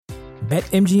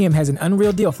BetMGM has an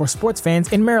unreal deal for sports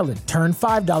fans in Maryland. Turn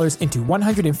 $5 into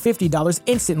 $150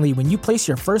 instantly when you place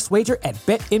your first wager at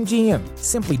BetMGM.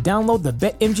 Simply download the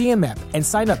BetMGM app and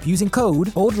sign up using code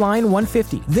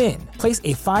OldLine150. Then, place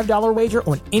a $5 wager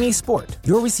on any sport.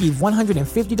 You'll receive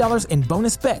 $150 in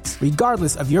bonus bets,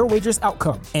 regardless of your wager's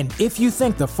outcome. And if you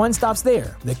think the fun stops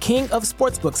there, the king of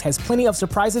sportsbooks has plenty of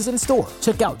surprises in store.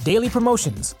 Check out daily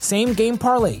promotions, same-game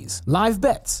parlays, live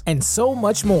bets, and so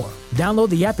much more. Download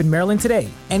the app in Maryland today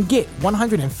and get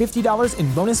 $150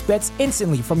 in bonus bets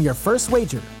instantly from your first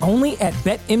wager. Only at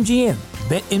BetMGM.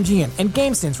 BetMGM and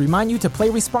GameSense remind you to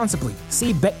play responsibly.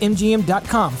 See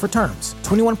BetMGM.com for terms.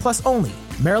 21 plus only.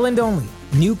 Maryland only.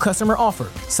 New customer offer.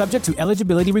 Subject to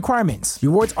eligibility requirements.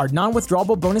 Rewards are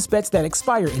non-withdrawable bonus bets that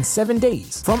expire in 7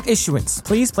 days. From issuance,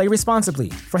 please play responsibly.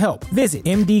 For help, visit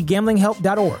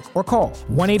mdgamblinghelp.org or call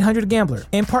 1-800-GAMBLER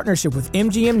in partnership with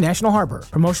MGM National Harbor.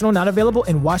 Promotional not available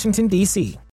in Washington,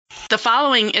 D.C. The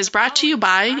following is brought to you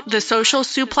by the Social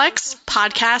Suplex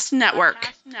Podcast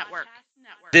Network.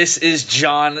 This is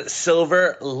John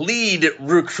Silver, lead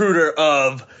recruiter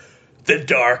of The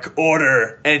Dark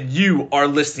Order, and you are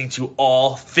listening to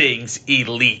All Things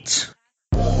Elite.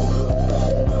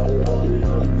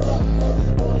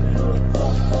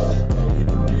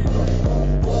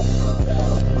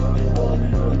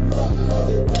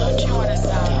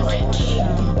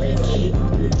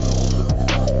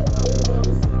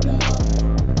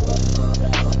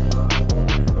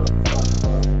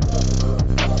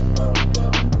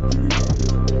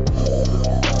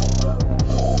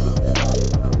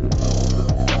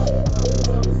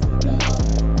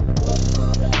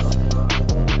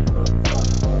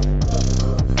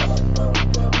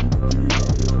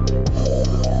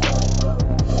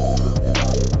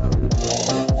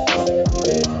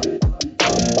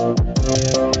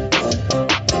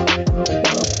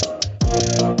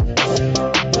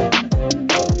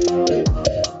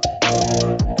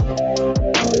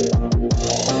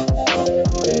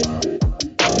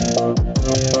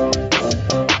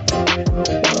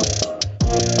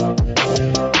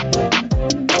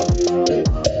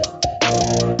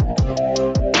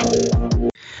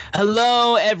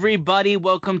 Hello, everybody.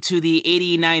 Welcome to the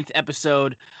 89th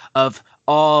episode of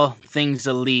All Things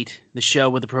Elite, the show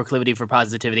with the proclivity for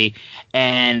positivity.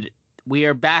 And we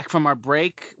are back from our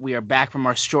break. We are back from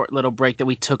our short little break that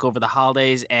we took over the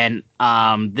holidays. And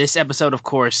this episode, of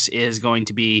course, is going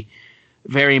to be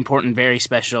very important, very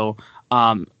special.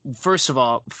 First of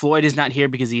all, Floyd is not here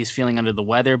because he is feeling under the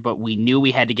weather, but we knew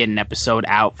we had to get an episode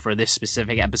out for this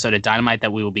specific episode of Dynamite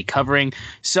that we will be covering.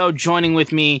 So joining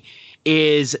with me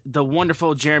is the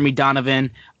wonderful Jeremy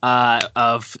Donovan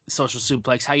of Social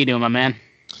Suplex. How you doing, my man?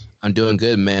 I'm doing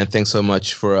good, man. Thanks so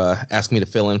much for asking me to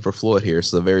fill in for Floyd here.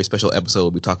 It's a very special episode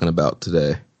we'll be talking about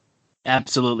today.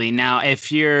 Absolutely. Now,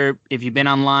 if you've been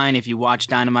online, if you watched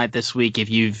Dynamite this week,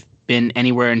 if you've been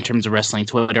anywhere in terms of wrestling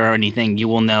Twitter or anything, you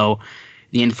will know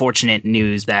the unfortunate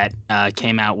news that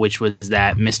came out, which was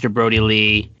that Mr. Brodie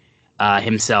Lee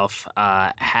himself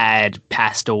had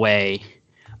passed away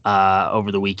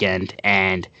over the weekend,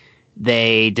 and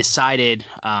they decided,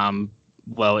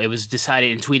 it was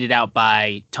decided and tweeted out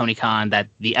by Tony Khan that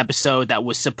the episode that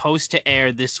was supposed to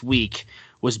air this week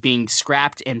was being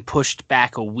scrapped and pushed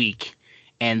back a week,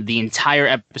 and the entire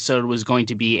episode was going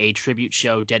to be a tribute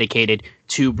show dedicated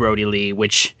to Brodie Lee,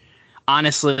 which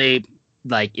honestly,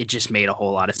 it just made a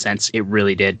whole lot of sense. It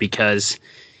really did, because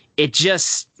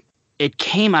it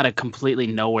came out of completely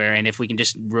nowhere. And if we can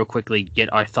just real quickly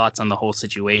get our thoughts on the whole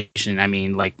situation. I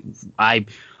mean,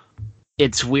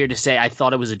 it's weird to say, I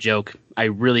thought it was a joke. I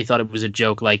really thought it was a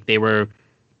joke. Like they were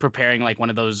preparing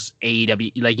one of those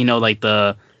AEW,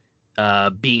 the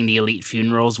being the elite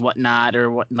funerals, whatnot, or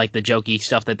what, the jokey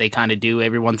stuff that they kind of do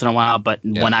every once in a while. But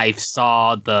when I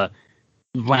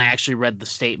actually read the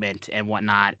statement and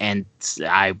whatnot, and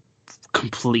I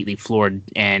completely floored,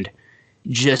 and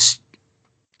just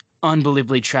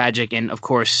unbelievably tragic. And of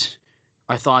course,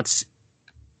 our thoughts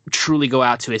truly go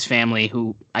out to his family,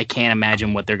 who I can't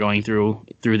imagine what they're going through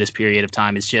this period of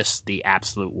time. It's just the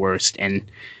absolute worst. And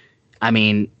I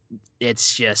mean,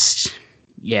 it's just,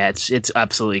 it's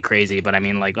absolutely crazy. But I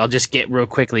mean, I'll just get real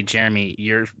quickly, Jeremy,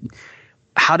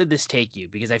 how did this take you?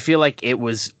 Because I feel like it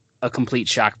was a complete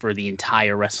shock for the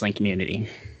entire wrestling community.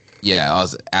 Yeah, I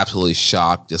was absolutely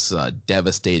shocked. Just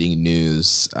devastating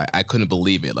news. I couldn't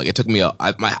believe it. It took me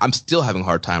I'm still having a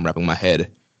hard time wrapping my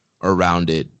head around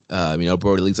it.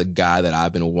 Brodie Lee's a guy that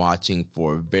I've been watching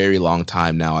for a very long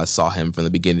time now. I saw him from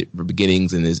the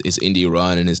beginnings in his indie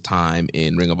run and his time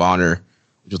in Ring of Honor,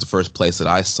 which was the first place that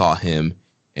I saw him.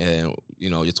 And,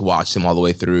 just watched him all the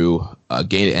way through,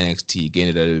 gained at NXT,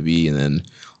 gained at WWE, and then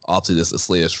off to this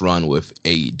latest run with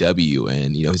AEW,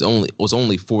 and he's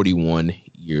only 41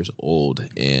 years old,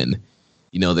 and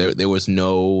there was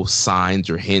no signs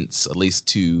or hints, at least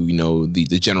to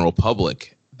the general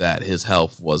public, that his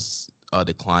health was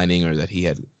declining or that he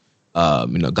had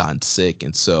gotten sick.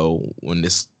 And so when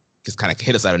this just kind of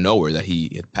hit us out of nowhere that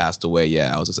he had passed away,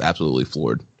 I was just absolutely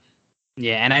floored.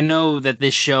 Yeah, and I know that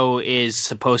this show is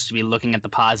supposed to be looking at the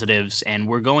positives, and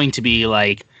we're going to be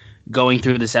going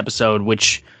through this episode,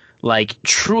 which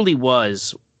truly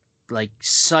was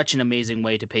such an amazing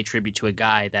way to pay tribute to a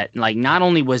guy that not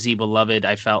only was he beloved,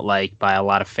 I felt by a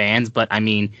lot of fans, but I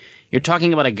mean, you're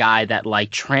talking about a guy that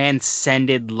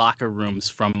transcended locker rooms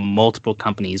from multiple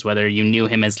companies, whether you knew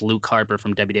him as Luke Harper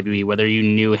from WWE, whether you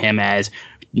knew him as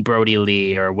Brodie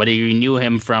Lee, or whether you knew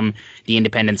him from the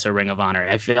Independents or Ring of Honor.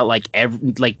 I felt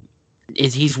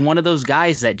he's one of those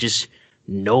guys that just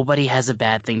nobody has a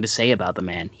bad thing to say about the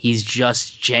man. He's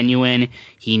just genuine.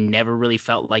 He never really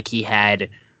felt like he had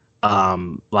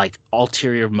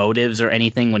ulterior motives or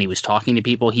anything when he was talking to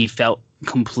people. He felt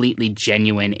completely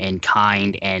genuine and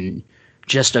kind and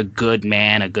just a good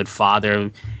man, a good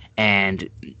father. And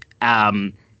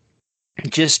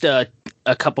just a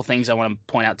couple things I want to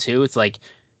point out too. It's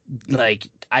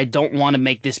I don't want to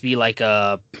make this be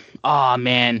oh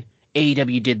man,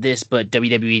 AEW did this, but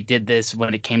WWE did this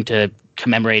when it came to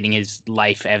commemorating his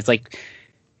life. It's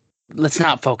let's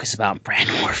not focus about brand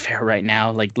warfare right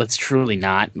now. Let's truly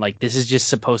not. This is just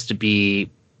supposed to be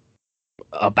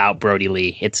about Brodie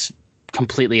Lee. It's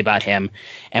completely about him.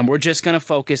 And we're just going to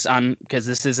focus on, because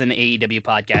this is an AEW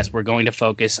podcast, we're going to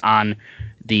focus on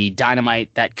the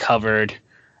Dynamite that covered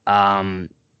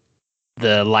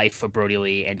the life of Brodie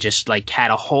Lee, and just had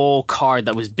a whole card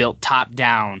that was built top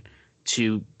down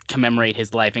to commemorate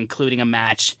his life, including a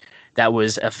match that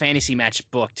was a fantasy match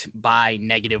booked by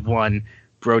 -1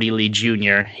 Brodie Lee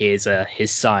Jr., his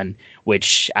son,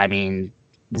 which, I mean,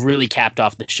 really capped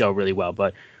off the show really well.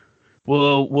 But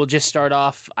we'll just start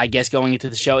off, I guess, going into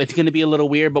the show. It's going to be a little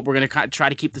weird, but we're going to try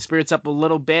to keep the spirits up a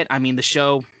little bit. I mean, the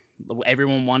show,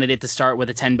 everyone wanted it to start with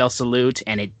a 10-bell salute,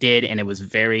 and it did, and it was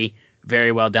very,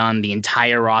 very well done. The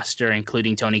entire roster,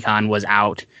 including Tony Khan, was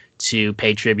out to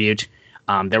pay tribute.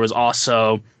 There was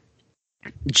also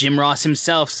Jim Ross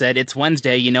himself said, "It's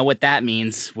Wednesday, you know what that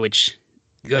means," which,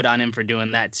 good on him for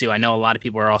doing that too. I know a lot of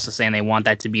people are also saying they want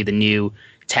that to be the new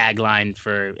tagline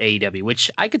for AEW, which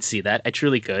I could see that. I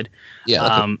truly could.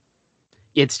 Yeah.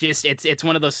 It's just it's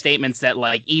one of those statements that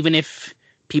even if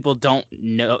people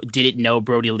didn't know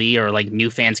Brodie Lee, or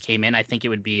new fans came in, I think it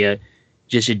would be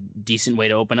just a decent way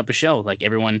to open up a show.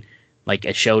 Everyone,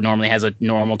 a show normally has a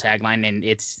normal tagline, and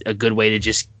it's a good way to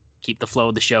just keep the flow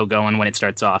of the show going when it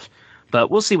starts off. But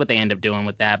we'll see what they end up doing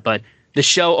with that. But the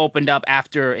show opened up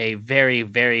after a very,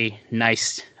 very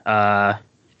nice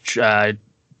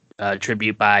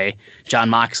tribute by Jon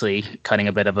Moxley, cutting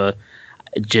a bit of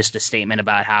just a statement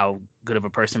about how good of a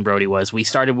person Brodie was. We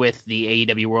started with the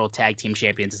AEW World Tag Team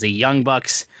Champions, the Young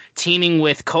Bucks, teaming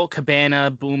with Colt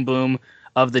Cabana, Boom Boom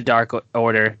of the Dark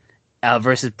Order,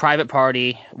 versus Private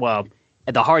Party, well,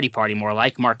 the Hardy Party more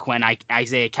like, Mark Quinn,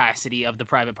 Isaiah Cassidy of the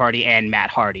Private Party, and Matt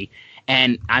Hardy.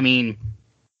 And, I mean,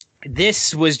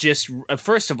 this was just,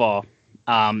 first of all,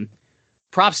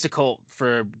 props to Colt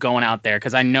for going out there,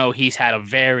 because I know he's had a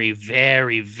very,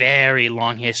 very, very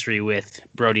long history with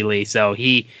Brodie Lee. So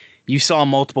you saw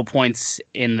multiple points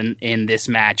in this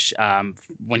match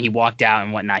when he walked out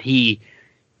and whatnot. He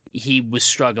was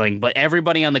struggling, but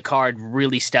everybody on the card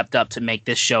really stepped up to make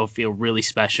this show feel really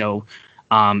special.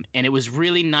 And it was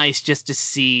really nice just to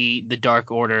see the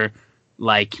Dark Order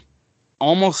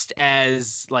almost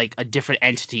as a different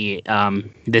entity for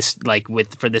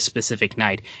this specific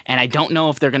night. And I don't know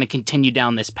if they're going to continue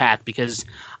down this path, because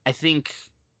I think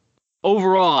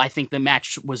overall the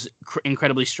match was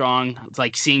incredibly strong.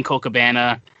 It's seeing Colt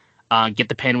Cabana get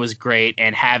the pin was great,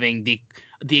 and having the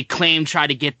Acclaim try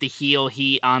to get the heel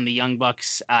heat on the Young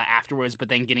Bucks afterwards, but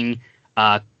then getting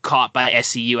caught by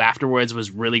SCU afterwards was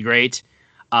really great.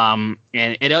 And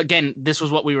again, this was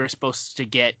what we were supposed to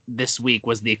get this week,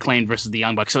 was the Acclaim versus the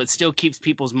Young Bucks. So it still keeps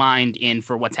people's mind in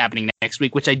for what's happening next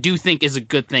week, which I do think is a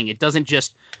good thing. It doesn't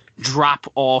just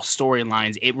drop all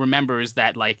storylines. It remembers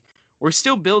that we're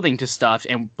still building to stuff,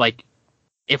 and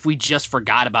if we just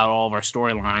forgot about all of our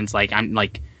storylines,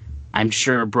 I'm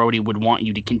sure Brodie would want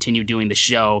you to continue doing the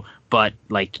show, but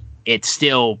it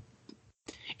still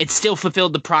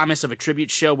fulfilled the promise of a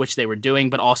tribute show, which they were doing,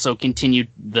 but also continued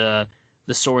the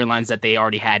storylines that they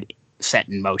already had set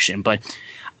in motion. But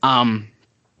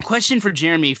question for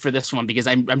Jeremy for this one, because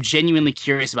I'm genuinely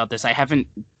curious about this.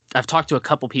 I've talked to a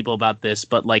couple people about this,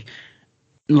 but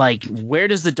like, where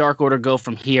does the Dark Order go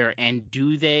from here? And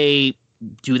do they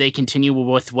continue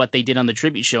with what they did on the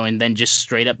tribute show and then just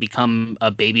straight up become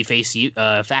a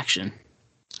babyface faction?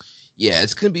 Yeah,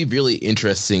 it's going to be really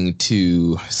interesting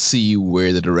to see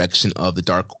where the direction of the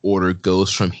Dark Order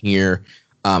goes from here.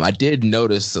 I did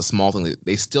notice a small thing.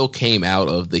 They still came out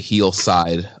of the heel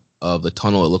side of the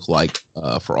tunnel, it looked like,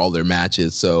 for all their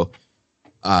matches. So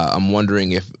I'm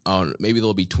wondering if maybe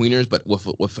there'll be tweeners, but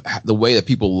with the way that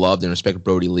people loved and respect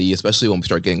Brodie Lee, especially when we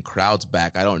start getting crowds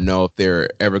back, I don't know if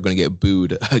they're ever going to get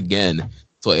booed again.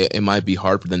 So it might be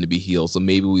hard for them to be heels. So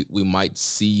maybe we might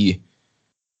see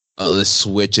this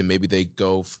switch, and maybe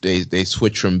they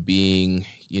switch from being,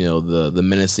 you know, the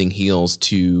menacing heels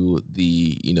to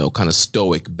the, you know, kind of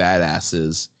stoic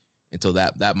badasses. And so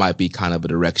that might be kind of a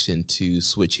direction to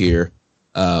switch here.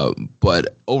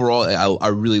 But overall, I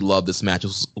really love this match.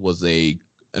 It was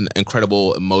an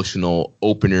incredible emotional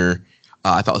opener.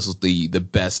 I thought this was the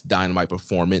best Dynamite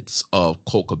performance of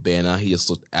Colt Cabana. He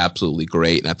just looked absolutely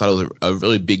great. And I thought it was a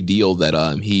really big deal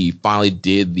that he finally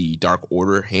did the Dark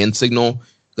Order hand signal,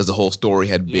 because the whole story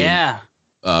had been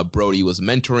Brodie was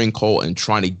mentoring Colt and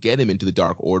trying to get him into the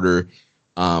Dark Order.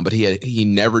 But he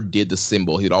never did the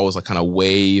symbol. He'd always like kind of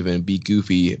wave and be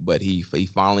goofy, but he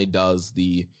finally does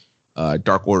the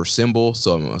Dark Order symbol.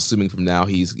 So I'm assuming from now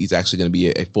he's actually going to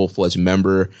be a full-fledged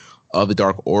member of the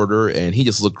Dark Order, and he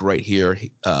just looked great here.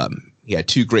 He had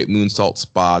 2 great moonsault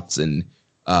spots, and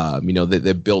you know,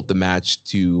 they built the match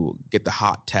to get the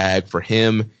hot tag for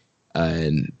him.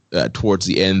 And towards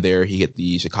the end there, he hit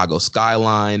the Chicago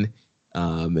skyline,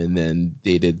 and then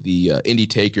they did the Indy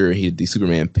Taker. He did the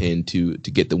Superman pin to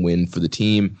get the win for the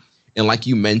team. And like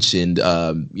you mentioned,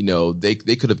 you know, they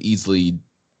could have easily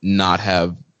not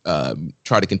have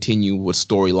tried to continue with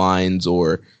storylines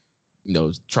or, you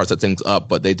know, try to set things up,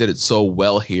 but they did it so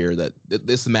well here that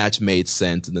this match made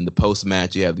sense. And then the post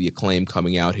match, you have the Acclaim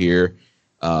coming out here.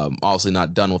 Obviously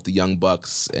not done with the Young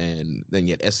Bucks, and then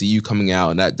you had SCU coming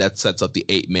out, and that sets up the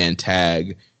 8-man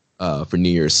tag for New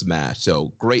Year's Smash. So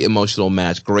great emotional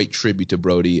match, great tribute to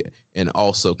Brodie, and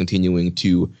also continuing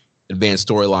to advance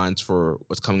storylines for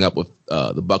what's coming up with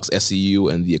the Bucks,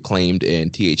 SCU, and the Acclaimed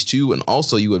and TH2. And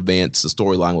also you advance the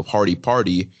storyline with Hardy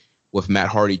Party, with Matt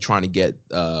Hardy trying to get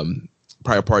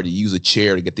Private Party to use a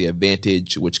chair to get the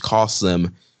advantage, which costs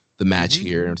them the match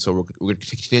here. And so we're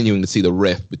continuing to see the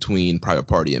rift between Private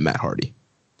Party and Matt Hardy.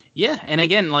 Yeah, and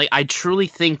again, like, I truly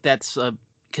think that's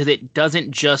because it doesn't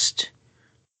just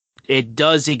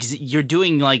you're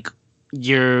doing like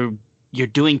you're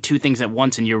doing 2 things at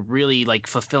once, and you're really like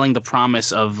fulfilling the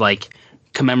promise of like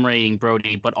commemorating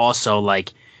Brodie, but also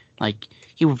like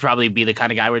he would probably be the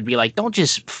kind of guy who would be like, don't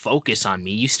just focus on me.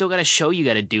 You still got a show you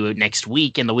got to do it next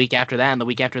week, and the week after that, and the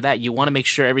week after that. You want to make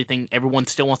sure everyone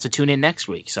still wants to tune in next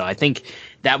week. So I think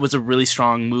that was a really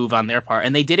strong move on their part,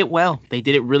 and they did it well. They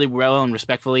did it really well and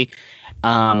respectfully.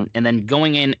 And then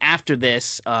going in after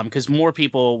this, because more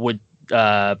people would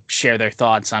share their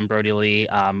thoughts on Brodie Lee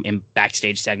in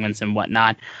backstage segments and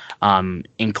whatnot,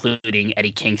 including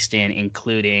Eddie Kingston,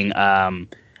 including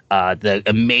the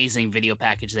amazing video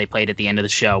package they played at the end of the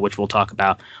show, which we'll talk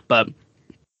about. But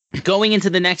going into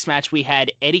the next match, we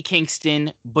had Eddie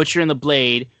Kingston, Butcher and the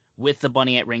Blade, with the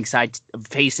Bunny at ringside,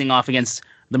 facing off against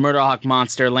the Murderhawk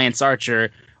Monster, Lance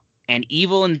Archer, and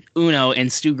Evil and Uno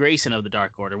and Stu Grayson of the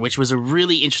Dark Order, which was a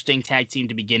really interesting tag team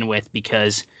to begin with,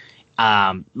 because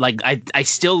I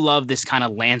still love this kind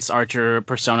of Lance Archer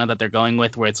persona that they're going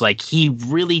with, where it's like he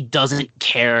really doesn't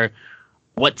care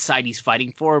what side he's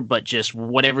fighting for, but just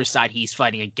whatever side he's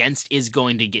fighting against is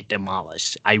going to get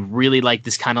demolished. I really like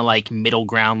this kind of like middle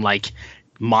ground, like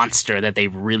monster that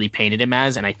they've really painted him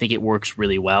as, and I think it works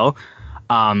really well.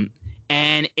 And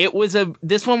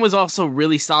this one was also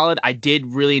really solid. I did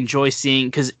really enjoy seeing,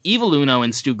 because Evil Uno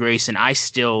and Stu Grayson, I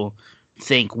still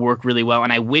think work really well,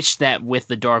 and I wish that with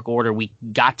the Dark Order we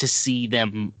got to see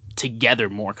them together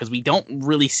more, because we don't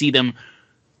really see them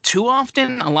too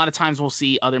often. A lot of times we'll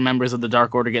see other members of the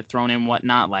Dark Order get thrown in and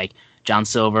whatnot, like John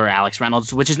Silver, Alex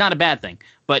Reynolds, which is not a bad thing.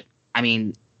 But, I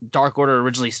mean, Dark Order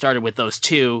originally started with those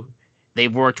 2.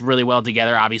 They've worked really well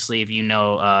together. Obviously, if you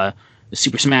know the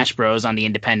Super Smash Bros. On the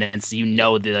Independents, you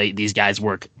know these guys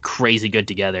work crazy good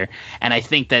together. And I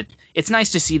think that it's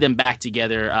nice to see them back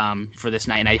together for this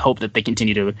night, and I hope that they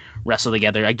continue to wrestle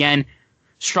together. Again,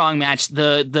 strong match.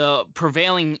 The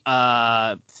prevailing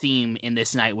theme in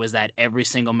this night was that every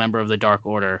single member of the Dark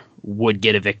Order would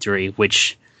get a victory,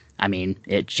 which, I mean,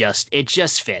 it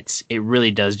just fits. It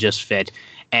really does just fit.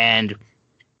 And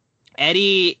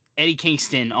Eddie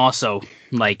Kingston also,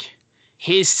 like,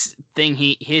 his thing,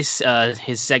 his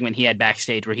segment he had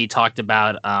backstage where he talked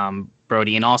about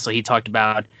Brodie, and also he talked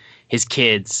about his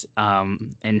kids,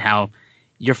 and how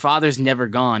your father's never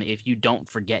gone if you don't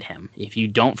forget him. If you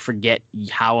don't forget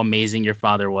how amazing your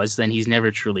father was, then he's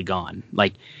never truly gone.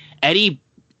 Like, Eddie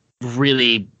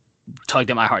really tugged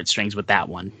at my heartstrings with that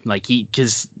one. Like,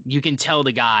 because you can tell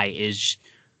the guy is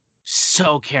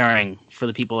so caring for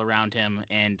the people around him,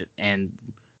 and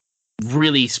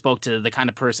really spoke to the kind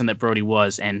of person that Brodie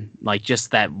was. And like,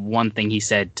 just that one thing he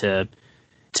said to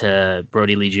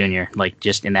Brodie Lee Jr., like,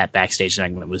 just in that backstage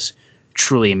segment, was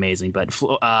truly amazing. But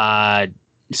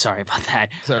sorry about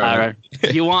that. Sorry.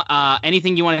 You want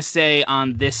anything you want to say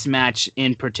on this match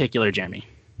in particular, Jeremy?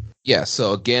 Yeah,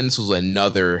 so again, this was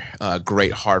another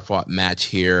great hard-fought match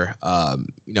here.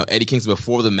 Eddie Kingston,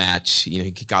 before the match,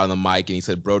 he got on the mic and he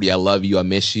said, "Brodie, I love you, I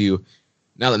miss you."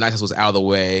 Now that Nexus was out of the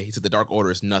way, he said the Dark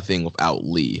Order is nothing without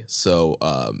Lee. So,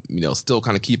 still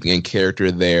kind of keeping in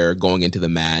character there going into the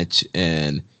match,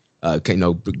 and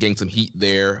getting some heat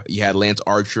there. You had Lance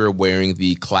Archer wearing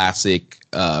the classic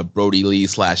Brodie Lee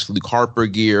 / Luke Harper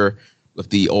gear with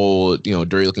the old,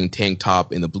 dirty looking tank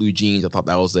top and the blue jeans. I thought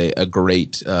that was a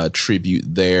great tribute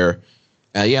there.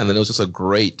 And then it was just a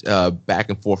great back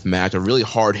and forth match, a really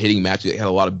hard hitting match. It had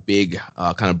a lot of big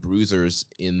kind of bruisers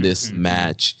in this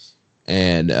match.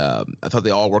 And I thought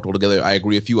they all worked well together. I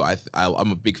agree with you.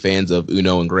 I'm a big fan of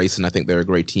Uno and Grayson. I think they're a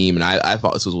great team. And I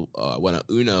thought this was one of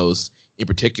Uno's, in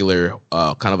particular,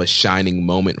 kind of a shining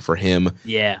moment for him.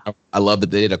 Yeah. I love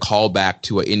that they did a callback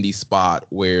to an indie spot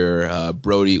where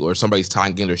Brodie or somebody's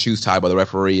getting their shoes tied by the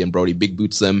referee, and Brodie big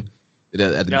boots them.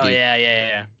 At the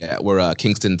yeah. Where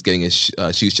Kingston's getting his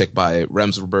shoes checked by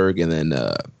Remsburg, and then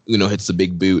Uno hits the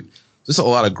big boot. Just a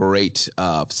lot of great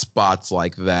spots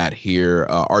like that here.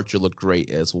 Archer looked great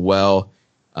as well.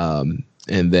 And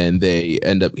then they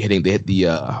hit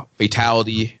the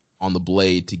fatality on the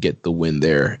Blade to get the win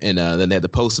there. And then they had the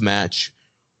post-match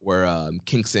where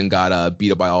Kingston got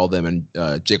beat up by all of them,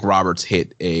 and Jake Roberts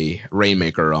hit a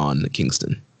Rainmaker on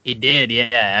Kingston. He did,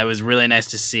 yeah. It was really nice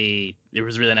to see. It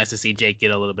was really nice to see Jake get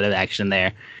a little bit of action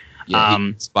there. Yeah,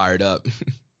 he fired up.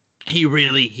 He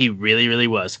really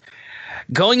was.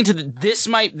 Going into this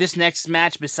next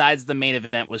match, besides the main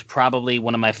event, was probably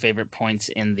one of my favorite points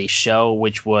in the show,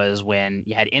 which was when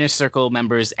you had Inner Circle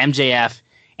members MJF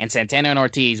and Santana and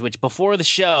Ortiz, which before the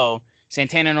show,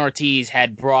 Santana and Ortiz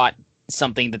had brought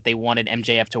something that they wanted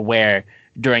MJF to wear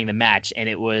during the match, and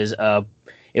it was a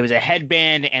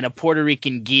headband and a Puerto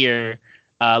Rican gear,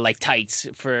 like tights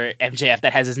for MJF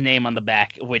that has his name on the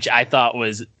back, which I thought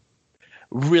was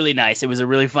really nice. It was a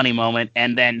really funny moment.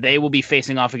 And then they will be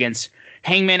facing off against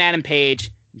Hangman Adam Page,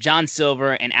 John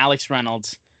Silver, and Alex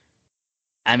Reynolds.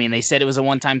 I mean, they said it was a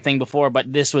one-time thing before,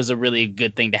 but this was a really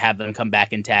good thing to have them come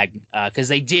back and tag, because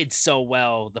they did so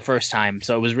well the first time.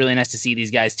 So it was really nice to see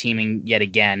these guys teaming yet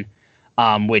again,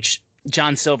 which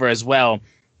John Silver as well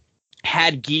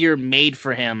had gear made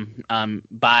for him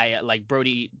by, like,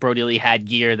 Brodie Lee had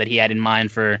gear that he had in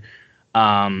mind for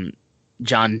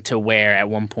John to wear at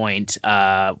one point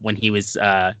when he was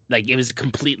it was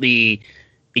completely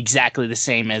exactly the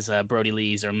same as Brodie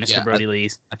Lee's or Mr. Brodie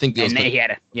Lee's. I think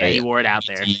he wore it out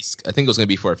there. I think it was going to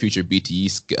be for a future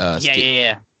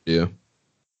BTE. Yeah.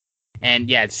 And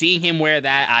yeah, seeing him wear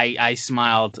that, I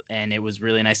smiled, and it was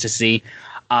really nice to see.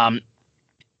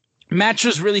 Match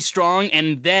was really strong,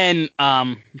 and then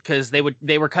because they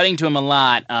were cutting to him a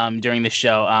lot during the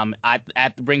show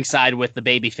at the ringside with the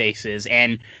baby faces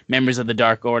and members of the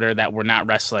Dark Order that were not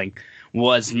wrestling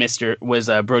was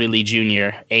Brodie Lee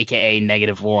Jr., aka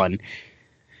 -1.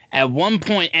 At one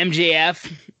point, MJF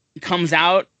comes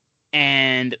out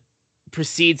and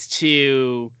proceeds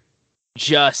to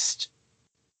just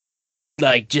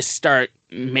start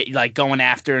going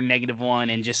after -1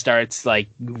 and just starts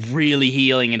really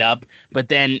healing it up. But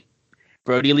then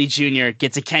Brodie Lee Jr.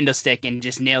 gets a kendo stick and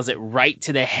just nails it right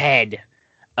to the head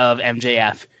of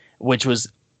MJF, which was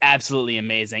absolutely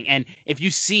amazing. And if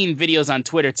you've seen videos on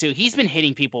Twitter too, he's been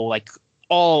hitting people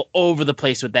all over the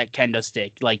place with that kendo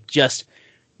stick, just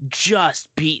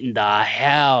beating the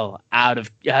hell out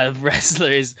of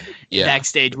wrestlers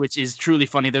backstage, which is truly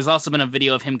funny. There's also been a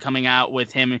video of him coming out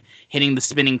with him hitting the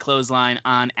spinning clothesline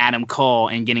on Adam Cole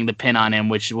and getting the pin on him,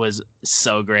 which was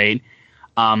so great.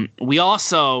 We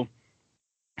also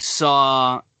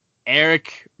saw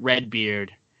Eric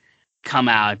Redbeard come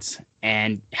out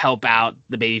and help out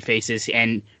the babyfaces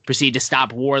and proceed to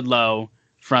stop Wardlow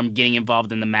from getting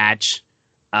involved in the match.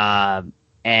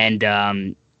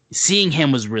 Seeing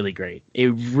him was really great. It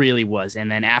really was. And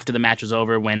then after the match was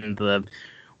over, when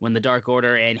the Dark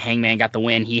Order and Hangman got the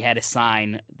win, he had a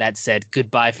sign that said,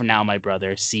 "Goodbye for now, my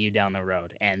brother. See you down the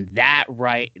road." And that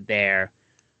right there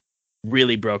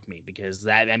really broke me, because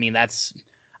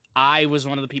I was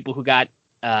one of the people who got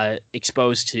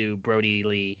exposed to Brodie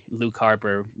Lee, Luke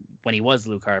Harper, when he was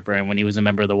Luke Harper and when he was a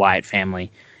member of the Wyatt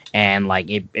family. And like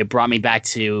it brought me back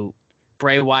to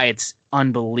Bray Wyatt's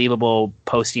unbelievable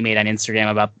post he made on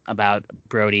Instagram about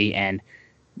Brodie, and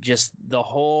just the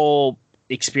whole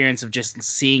experience of just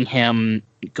seeing him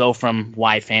go from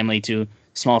Wyatt family to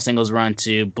small singles run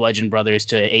to Bludgeon Brothers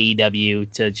to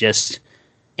AEW to just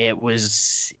that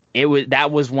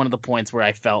was one of the points where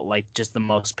I felt like just the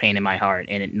most pain in my heart,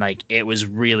 and it was a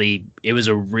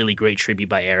really great tribute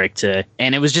by Eric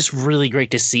and it was just really great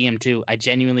to see him too. I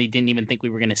genuinely didn't even think we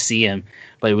were going to see him,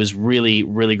 but it was really,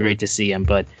 really great to see him.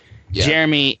 But yeah.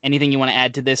 Jeremy, anything you want to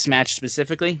add to this match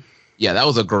specifically? Yeah, that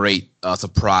was a great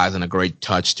surprise and a great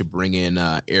touch to bring in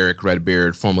Eric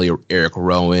Redbeard, formerly Eric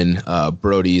Rowan,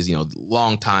 Brodie's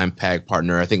longtime tag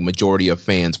partner. I think majority of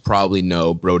fans probably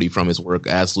know Brodie from his work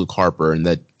as Luke Harper and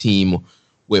that team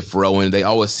with Rowan. They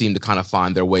always seem to kind of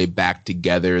find their way back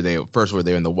together. They first were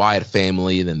there in the Wyatt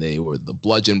family, then they were the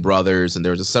Bludgeon Brothers, and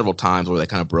there was just several times where they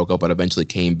kind of broke up, but eventually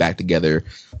came back together.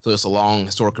 So it's a long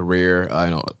historic career.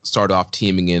 Started off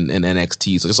teaming in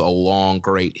NXT, so just a long,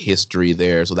 great history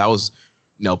there. So that was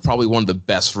probably one of the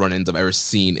best run-ins I've ever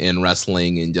seen in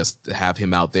wrestling, and just to have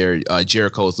him out there.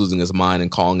 Jericho was losing his mind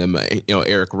and calling him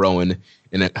Eric Rowan,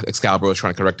 and Excalibur was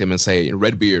trying to correct him and say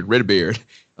Redbeard,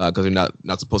 because you're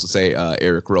not supposed to say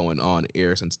Eric Rowan on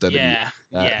air instead of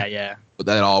yeah. But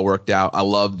that all worked out. I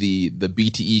love the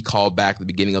BTE callback at the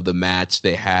beginning of the match.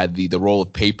 They had the roll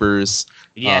of papers.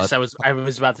 Yes, I was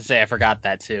about to say I forgot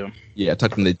that too. Yeah,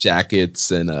 tucked in the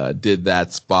jackets and did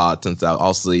that spot. Since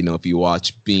also, if you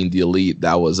watch Being the Elite,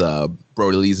 that was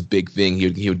Brodie Lee's big thing.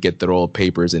 He would get the roll of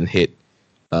papers and hit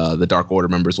the Dark Order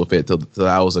members with it. So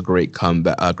that was a great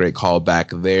comeback, a great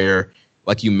callback there.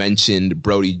 Like you mentioned,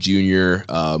 Brodie Jr.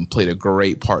 Played a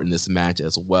great part in this match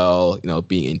as well.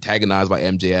 Being antagonized by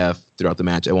MJF throughout the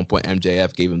match. At one point,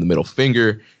 MJF gave him the middle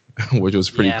finger, which was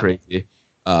pretty crazy.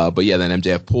 But yeah, then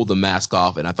MJF pulled the mask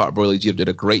off, and I thought Brodie Jr. did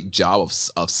a great job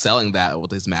of selling that with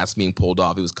his mask being pulled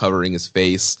off. He was covering his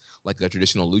face like a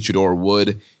traditional luchador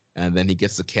would, and then he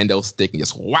gets the kendo stick and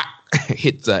just whack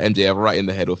hits MJF right in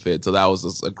the head with it. So that was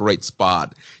just a great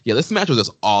spot. Yeah, this match was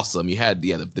just awesome. You had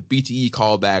the BTE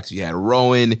callbacks, you had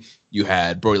Rowan, you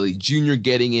had Brodie Lee Jr.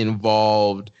 getting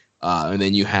involved, and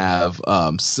then you have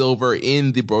Silver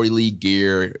in the Brodie Lee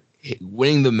gear,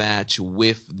 winning the match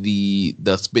with the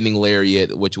spinning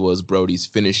lariat, which was Brodie's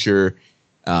finisher,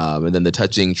 and then the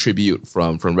touching tribute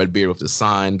from Redbeard with the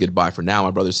sign, "Goodbye for now,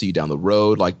 my brother, see you down the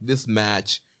road." Like, this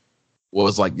match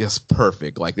was like just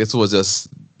perfect. Like, this was just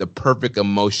the perfect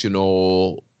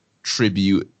emotional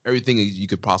tribute, everything you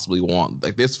could possibly want.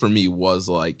 Like, this for me was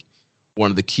like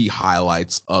one of the key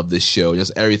highlights of this show.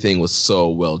 Just everything was so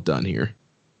well done here.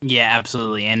 Yeah,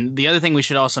 absolutely. And the other thing we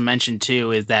should also mention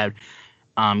too is that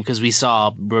because we saw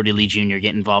Brodie Lee Jr.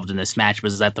 get involved in this match,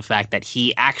 was that the fact that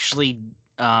he actually,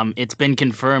 it's been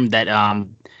confirmed that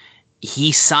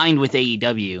he signed with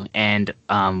AEW, and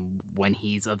when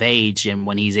he's of age and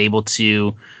when he's able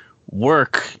to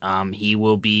work, he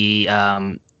will be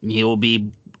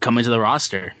coming to the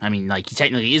roster. I mean, like, he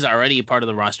technically is already a part of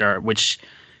the roster, which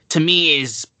to me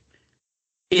is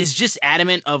just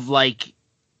adamant of like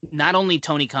not only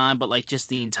Tony Khan, but like just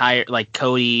the entire, like,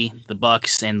 Cody, the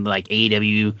Bucks, and like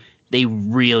AEW. They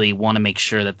really want to make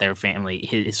sure that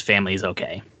his family is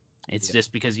okay. It's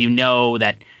just because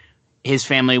that his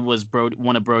family was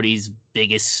one of Brodie's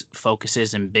biggest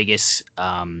focuses and biggest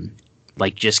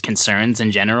like just concerns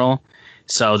in general.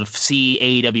 So to see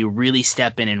AEW really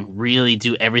step in and really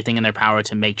do everything in their power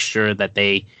to make sure that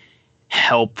they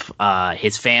help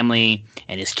his family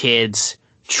and his kids,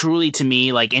 truly, to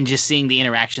me, like, and just seeing the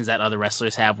interactions that other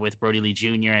wrestlers have with Brodie Lee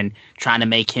Jr. and trying to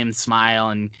make him smile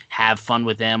and have fun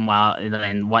with them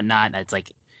and whatnot. It's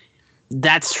like,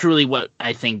 that's truly what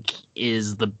I think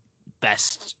is the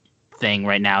best thing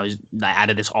right now, is out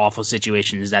of this awful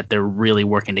situation, is that they're really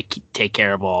working to take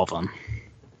care of all of them.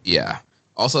 Yeah.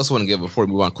 Also, I just want to give, before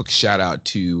we move on, a quick shout out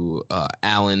to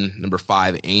Alan, number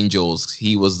 5 Angels.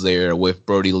 He was there with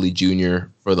Brodie Lee Jr.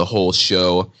 for the whole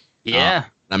show. Yeah.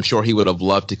 I'm sure he would have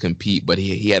loved to compete, but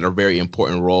he had a very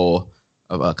important role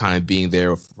of kind of being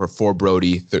there for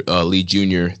Brodie Lee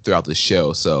Jr. throughout the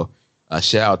show. So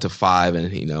shout out to 5,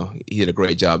 and he did a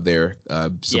great job there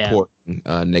supporting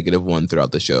 -1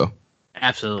 throughout the show.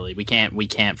 Absolutely, we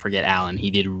can't forget Alan.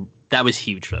 That was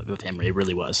huge with him. It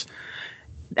really was.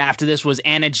 After this was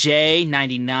Anna Jay,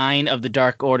 99 of the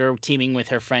Dark Order, teaming with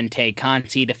her friend Tay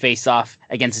Conti to face off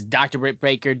against Dr. Britt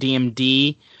Baker,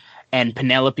 DMD, and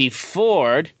Penelope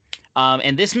Ford.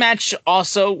 And this match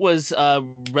also was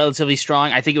relatively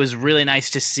strong. I think it was really nice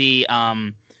to see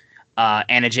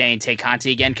Anna Jay and Tay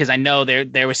Conti again, because I know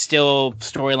there were still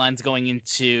storylines going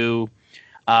into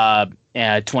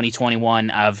 2021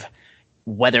 of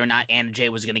whether or not Anna Jay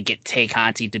was going to get Tay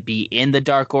Conti to be in the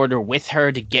Dark Order with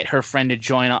her to get her friend to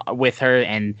join with her,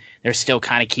 and they're still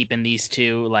kind of keeping these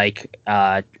two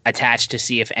attached to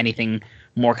see if anything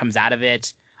more comes out of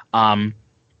it. And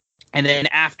then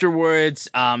afterwards,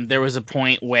 there was a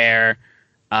point where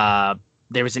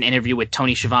there was an interview with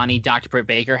Tony Schiavone, Dr. Britt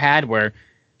Baker had, where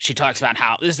she talks about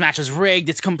how this match was rigged.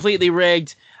 It's completely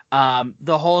rigged.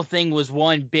 The whole thing was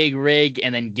one big rig,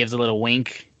 and then gives a little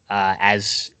wink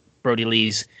as Brodie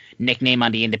Lee's nickname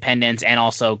on the Independents, and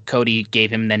also Cody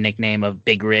gave him the nickname of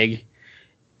Big Rig,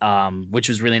 which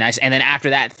was really nice. And then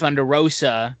after that, Thunder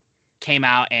Rosa came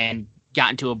out and got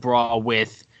into a brawl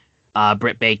with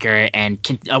Britt Baker, and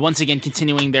once again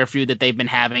continuing their feud that they've been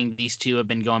having. These two have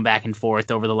been going back and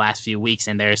forth over the last few weeks,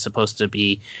 and they're supposed to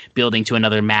be building to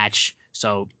another match.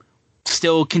 So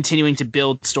still continuing to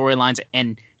build storylines,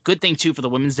 and good thing too for the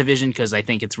women's division, because I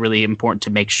think it's really important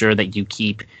to make sure that you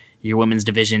keep your women's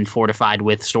division fortified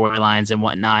with storylines and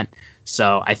whatnot.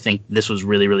 So I think this was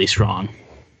really, really strong.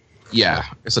 Yeah,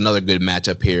 it's another good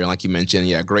matchup here. Like you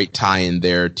mentioned, great tie-in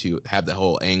there to have the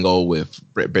whole angle with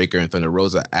Britt Baker and Thunder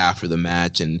Rosa after the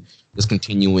match, and just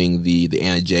continuing the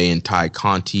Anna Jay and Tay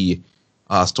Conti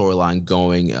storyline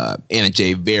going. Anna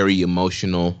Jay very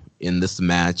emotional in this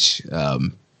match.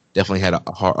 Definitely had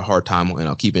a hard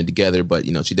time keeping it together, but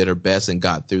she did her best and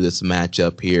got through this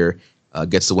matchup here.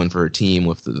 Gets the win for her team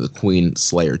with the Queen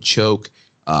Slayer choke.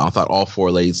 I thought all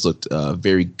four ladies looked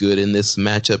very good in this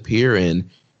matchup here, and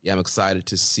I'm excited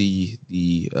to see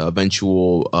the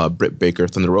eventual Britt Baker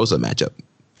Thunder Rosa matchup.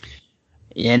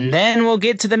 And then we'll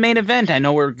get to the main event. I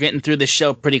know we're getting through the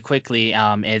show pretty quickly.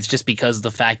 It's just because of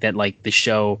the fact that the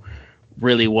show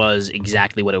really was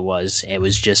exactly what it was. It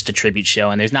was just a tribute show,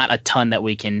 and there's not a ton that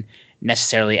we can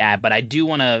necessarily add. But I do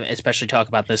want to especially talk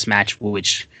about this match,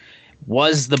 which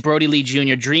was the Brodie Lee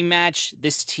Jr. Dream Match.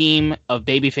 This team of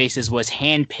babyfaces was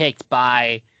handpicked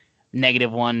by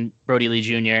 -1 Brodie Lee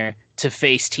Jr. to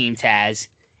face Team Taz,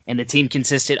 and the team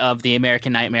consisted of the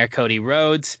American Nightmare Cody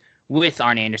Rhodes, with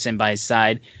Arn Anderson by his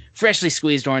side, freshly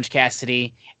squeezed Orange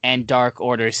Cassidy, and Dark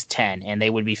Order's 10, and they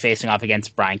would be facing off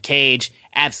against Brian Cage,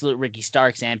 Absolute Ricky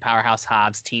Starks, and Powerhouse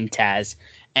Hobbs, Team Taz.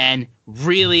 And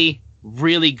really,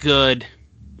 really good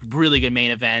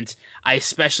main event. I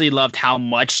especially loved how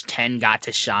much 10 got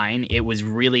to shine. It was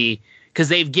really, because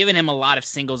they've given him a lot of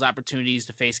singles opportunities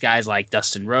to face guys like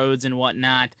Dustin Rhodes and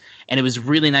whatnot, and it was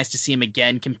really nice to see him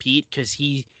again compete, because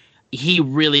he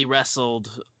really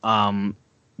wrestled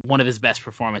one of his best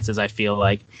performances, I feel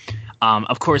like.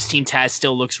 Of course, Team Taz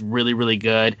still looks really, really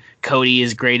good. Cody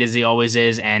is great as he always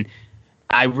is, and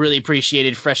I really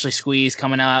appreciated Freshly Squeezed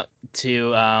coming out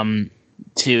to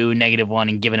 -1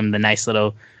 and giving him the nice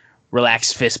little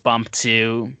relaxed fist bump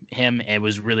to him. It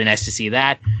was really nice to see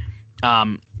that.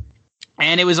 And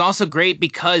it was also great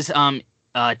because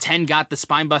 10 got the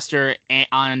spinebuster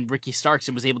on Ricky Starks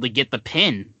and was able to get the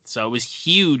pin. So it was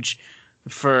huge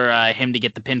for him to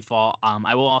get the pinfall.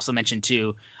 I will also mention,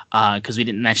 too, because we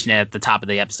didn't mention it at the top of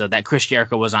the episode, that Chris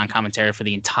Jericho was on commentary for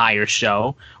the entire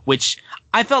show, which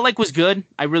I felt like was good.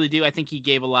 I really do. I think he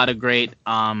gave a lot of great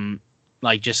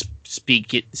just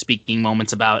speaking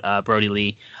moments about Brodie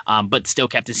Lee, but still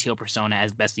kept his heel persona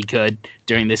as best he could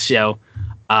during this show.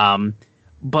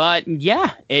 But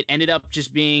yeah, it ended up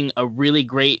just being a really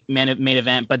great main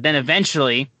event. But then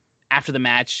eventually, after the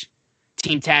match,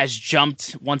 Team Taz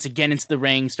jumped once again into the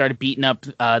ring, started beating up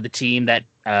the team that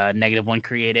 -1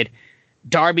 created.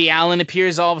 Darby Allin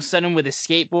appears all of a sudden with his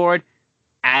skateboard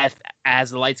as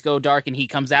the lights go dark, and he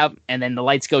comes out, and then the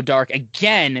lights go dark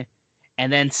again.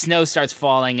 And then snow starts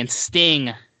falling, and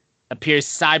Sting appears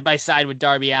side by side with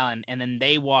Darby Allin, and then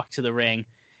they walk to the ring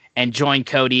and join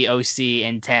Cody, OC,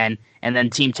 and 10, and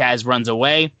then Team Taz runs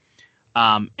away.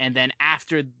 And then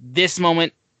after this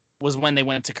moment was when they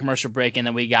went to commercial break, and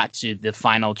then we got to the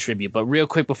final tribute. But real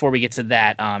quick before we get to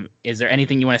that, is there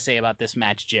anything you want to say about this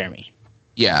match, Jeremy?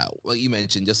 Yeah, like you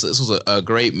mentioned, this was a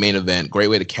great main event, great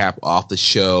way to cap off the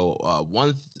show.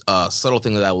 One subtle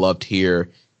thing that I loved here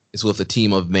is with the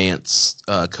team of Vance,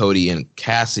 Cody, and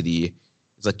Cassidy.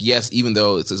 It's like, yes, even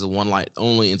though it's a one light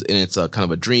only, and it's a kind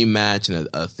of a dream match and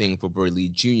a thing for Brodie Lee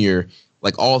Jr.,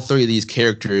 like all three of these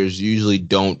characters usually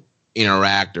don't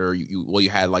interact, or you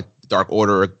had like Dark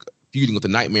Order feuding with the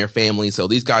Nightmare family, so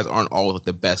these guys aren't all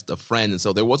the best of friends, and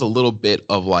so there was a little bit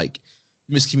of like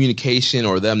miscommunication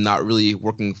or them not really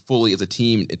working fully as a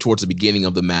team towards the beginning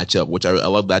of the matchup, which I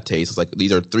love that taste. It's like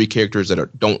these are three characters that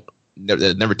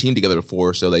never teamed together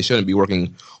before, so they shouldn't be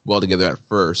working well together at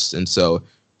first. And so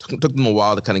took them a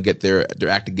while to kind of get their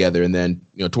act together, and then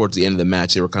towards the end of the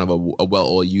match, they were kind of a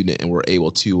well-oiled unit and were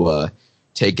able to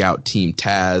take out Team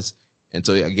Taz. And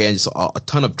so again, just a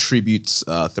ton of tributes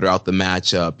throughout the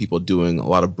match. People doing a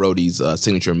lot of Brodie's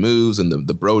signature moves and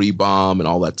the Brodie bomb and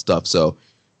all that stuff. So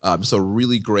just a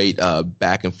really great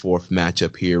back and forth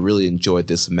matchup here. Really enjoyed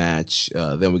this match.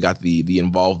 Then we got the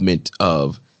involvement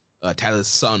of Taz's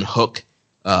son Hook.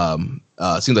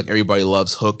 Seems like everybody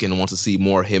loves Hook and wants to see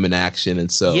more of him in action,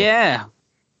 and so yeah,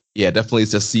 definitely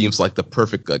just seems like the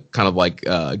perfect kind of like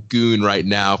goon right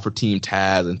now for Team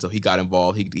Taz, and so he got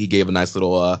involved. He gave a nice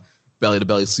little belly to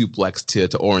belly suplex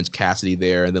to Orange Cassidy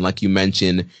there, and then like you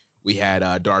mentioned, we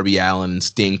had Darby Allin and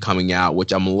Sting coming out,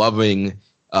 which I'm loving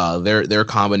their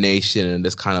combination and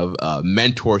this kind of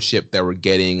mentorship that we're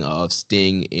getting of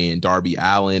Sting and Darby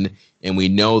Allin. And we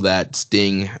know that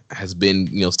Sting has been,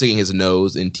 sticking his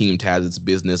nose in Team Taz's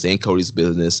business and Cody's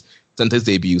business since his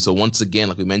debut. So once again,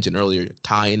 like we mentioned earlier,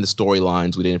 tie in the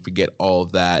storylines. We didn't forget all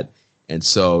of that. And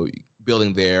so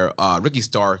building there, Ricky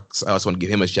Starks, I also want to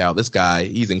give him a shout. This guy,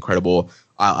 he's incredible.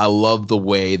 I love the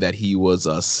way that he was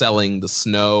selling the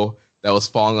snow that was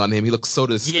falling on him. He looked so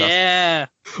disgusted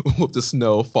with the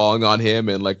snow falling on him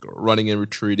and like running and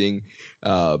retreating.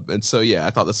 And so, I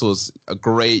thought this was a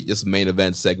great just main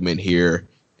event segment here,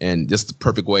 and just the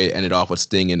perfect way to end it off with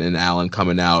Sting and Allin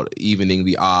coming out, evening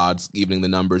the odds, evening the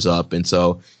numbers up. And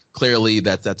so clearly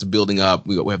that's building up.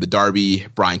 We have the Darby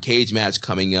Brian Cage match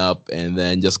coming up, and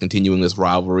then just continuing this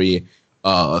rivalry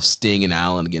of Sting and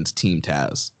Allin against Team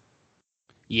Taz.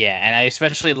 Yeah, and I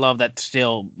especially love that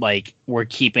still, like, we're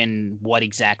keeping what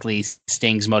exactly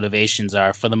Sting's motivations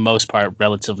are, for the most part,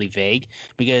 relatively vague.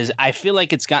 Because I feel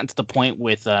like it's gotten to the point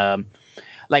with,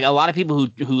 like, a lot of people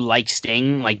who like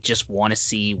Sting, like, just want to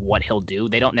see what he'll do.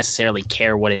 They don't necessarily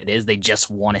care what it is. They just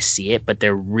want to see it, but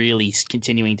they're really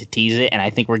continuing to tease it. And I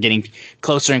think we're getting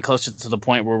closer and closer to the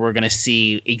point where we're going to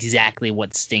see exactly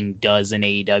what Sting does in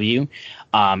AEW.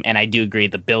 And I do agree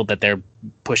the build that they're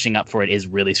pushing up for it is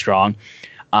really strong.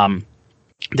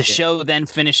 The show then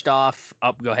finished off.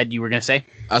 Oh, go ahead. You were going to say?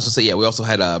 I was going to say, we also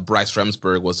had Bryce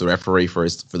Remsburg was the referee for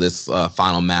this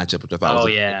final matchup, which I thought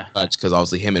was a touch, because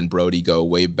obviously him and Brodie go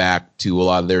way back to a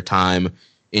lot of their time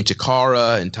in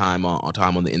Chikara and time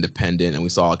on the Independent, and we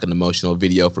saw like an emotional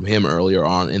video from him earlier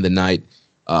on in the night.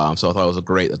 So I thought it was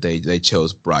great that they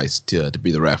chose Bryce to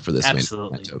be the ref for this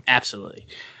matchup. Absolutely.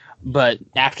 But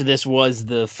after this was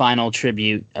the final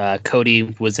tribute. Cody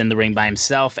was in the ring by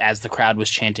himself as the crowd was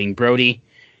chanting Brodie.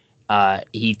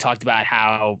 He talked about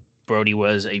how Brodie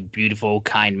was a beautiful,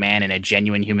 kind man and a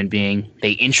genuine human being.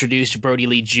 They introduced Brodie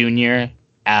Lee Jr.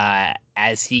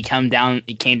 As he came down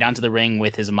to the ring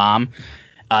with his mom.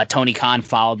 Tony Khan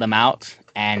followed them out,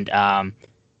 and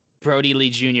Brodie Lee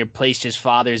Jr. placed his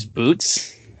father's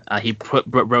boots. He put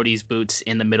Brodie's boots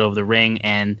in the middle of the ring,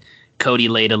 and Cody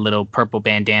laid a little purple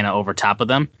bandana over top of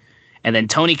them. And then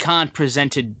Tony Khan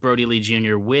presented Brodie Lee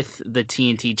Jr. with the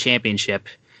TNT Championship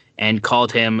and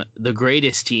called him the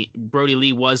greatest. Brodie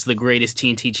Lee was the greatest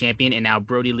TNT champion, and now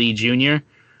Brodie Lee Jr.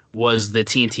 was the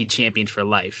TNT champion for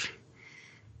life.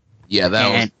 Yeah,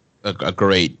 that was a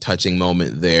great, touching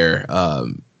moment there.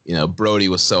 Brodie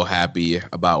was so happy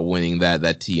about winning that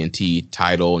TNT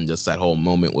title, and just that whole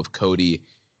moment with Cody.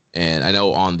 And I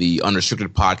know on the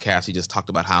Unrestricted podcast, he just talked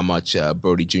about how much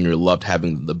Brodie Jr. loved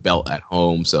having the belt at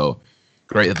home. So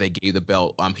great that they gave the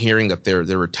belt. I'm hearing that they're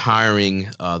retiring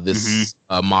this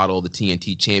model, the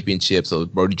TNT Championship. So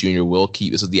Brodie Jr. will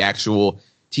keep. This is the actual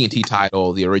TNT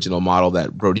title, the original model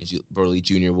that Brodie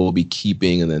Jr. will be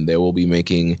keeping, and then they will be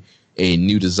making a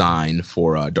new design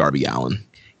for Darby Allin.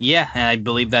 Yeah, and I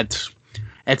believe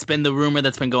it's been the rumor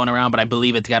that's been going around, but I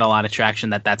believe it's got a lot of traction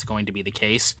that's going to be the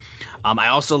case. I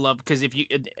also love, because if you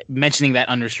mentioning that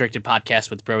Unrestricted podcast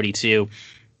with Brodie too,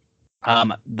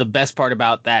 the best part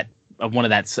about that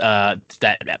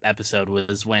episode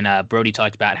was when Brodie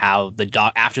talked about how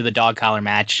after the dog collar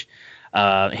match,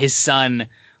 his son,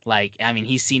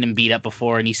 he's seen him beat up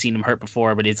before and he's seen him hurt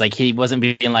before, but it's like he wasn't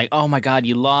being like, "Oh my God,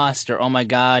 you lost," or "Oh my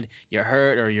God, you're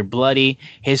hurt," or "You're bloody."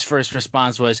 His first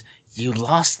response was, "You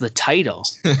lost the title."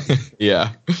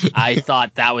 Yeah. I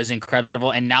thought that was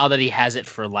incredible. And now that he has it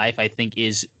for life, I think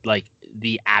is like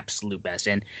the absolute best.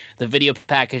 And the video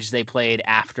package they played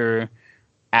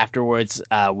afterwards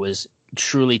was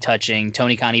truly touching.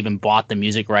 Tony Khan even bought the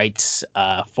music rights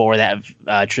for that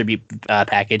tribute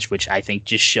package, which I think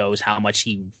just shows how much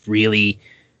he really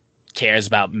cares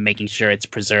about making sure it's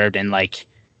preserved and like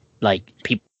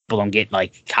people don't get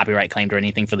like copyright claimed or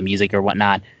anything for the music or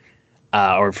whatnot.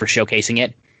 Or for showcasing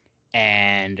it.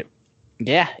 And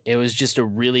yeah, it was just a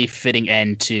really fitting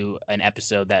end to an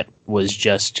episode that was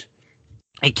just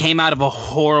it came out of a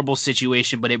horrible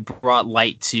situation, but it brought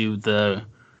light to the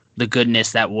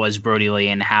goodness that was Brodie Lee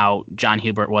and how John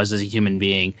Hubert was as a human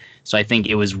being. So I think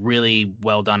it was really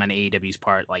well done on AEW's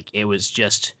part. Like, it was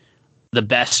just the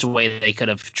best way they could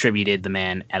have tributed the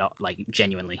man at all, like,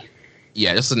 genuinely.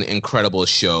 Yeah, just an incredible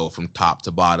show from top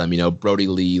to bottom. You know, Brodie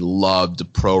Lee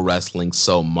loved pro wrestling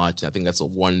so much. I think that's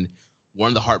one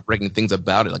of the heartbreaking things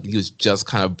about it. Like, he was just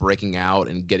kind of breaking out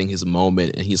and getting his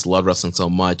moment, and he's loved wrestling so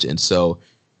much. And so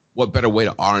what better way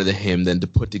to honor him than to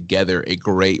put together a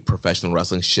great professional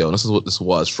wrestling show? And this is what this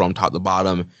was from top to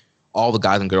bottom. All the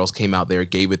guys and girls came out there,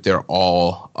 gave it their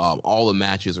all. All the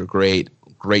matches are great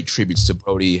tributes to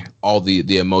Brodie. All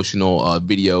the emotional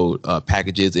video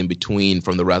packages in between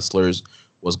from the wrestlers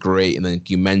was great. And then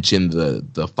you mentioned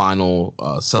the final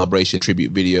celebration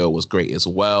tribute video was great as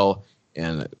well.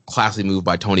 And a classy move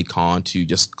by Tony Khan to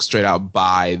just straight out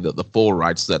buy the full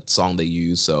rights to that song they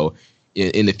use. So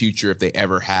in the future, if they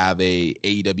ever have a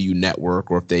AEW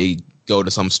network or if they go to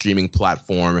some streaming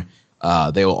platform,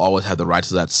 they will always have the rights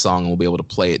to that song and will be able to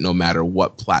play it no matter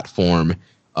what platform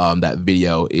that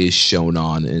video is shown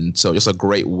on. And so just a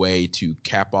great way to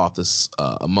cap off this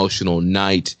emotional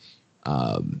night.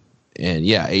 And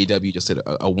yeah, AEW just did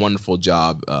a wonderful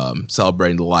job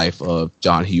celebrating the life of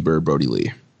John Huber, Brodie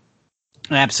Lee.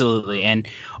 Absolutely. And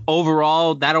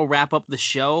overall, that'll wrap up the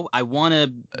show. I want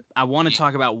to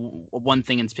talk about one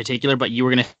thing in particular, but you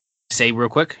were going to say real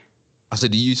quick. I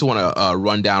said, do you just want to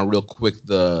run down real quick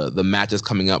the matches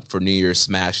coming up for New Year's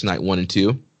Smash Night 1 and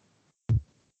 2?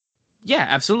 Yeah,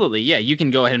 absolutely. Yeah, you can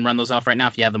go ahead and run those off right now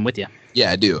if you have them with you.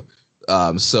 Yeah, I do.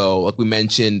 So like we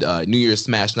mentioned, New Year's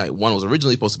Smash Night 1 was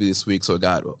originally supposed to be this week, so it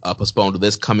got postponed to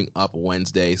this coming up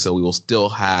Wednesday. So we will still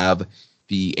have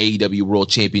the AEW World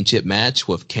Championship match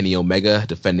with Kenny Omega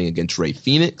defending against Rey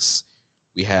Fenix.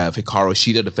 We have Hikaru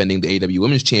Shida defending the AEW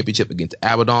Women's Championship against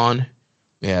Abaddon.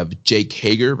 We have Jake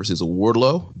Hager versus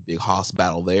Wardlow, big Hoss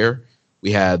battle there.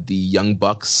 We have the Young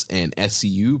Bucks and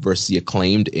SCU versus the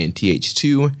Acclaimed and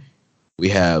TH2. We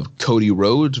have Cody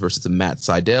Rhodes versus Matt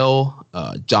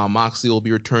Sydal. Jon Moxley will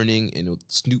be returning, and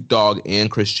Snoop Dogg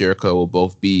and Chris Jericho will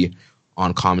both be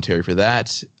on commentary for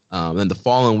that. Then the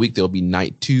following week, there will be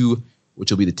Night 2, which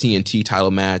will be the TNT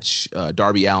title match.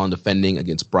 Darby Allin defending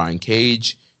against Brian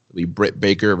Cage. It'll be Britt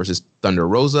Baker versus Thunder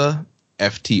Rosa.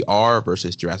 FTR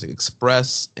versus Jurassic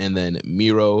Express. And then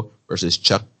Miro versus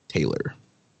Chuck Taylor.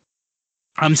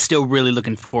 I'm still really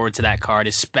looking forward to that card,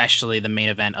 especially the main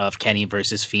event of Kenny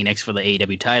versus Phoenix for the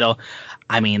AEW title.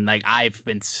 I mean, like, I've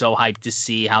been so hyped to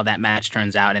see how that match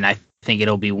turns out, and I think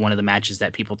it'll be one of the matches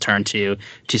that people turn to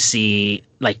see,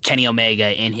 like, Kenny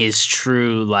Omega in his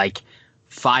true, like,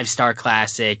 5-star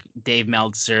classic, Dave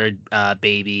Meltzer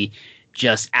baby,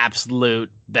 just absolute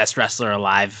best wrestler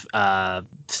alive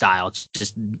style. It's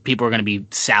just people are going to be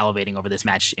salivating over this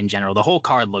match in general. The whole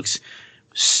card looks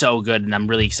so good, and I'm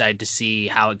really excited to see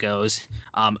how it goes.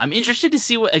 I'm interested to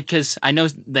see what, because I know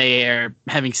they are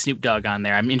having Snoop Dogg on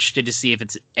there. I'm interested to see if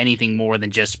it's anything more than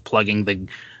just plugging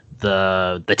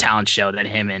the talent show that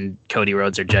him and Cody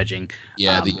Rhodes are judging.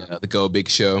 Yeah, the Go Big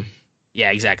Show.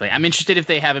 Yeah, exactly. I'm interested if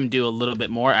they have him do a little bit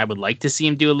more. I would like to see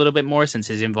him do a little bit more, since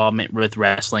his involvement with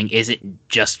wrestling isn't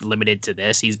just limited to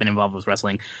this. He's been involved with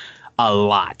wrestling a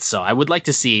lot. So I would like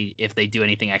to see if they do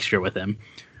anything extra with him.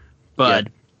 But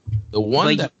yeah, the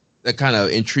one that kind of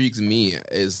intrigues me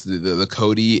is the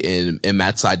Cody and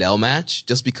Matt Sydal match,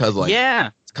 just because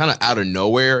it's kind of out of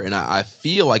nowhere, and I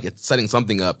feel like it's setting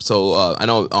something up. So I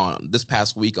know on this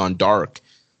past week on Dark,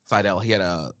 Sydal,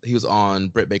 he was on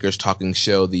Britt Baker's talking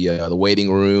show, the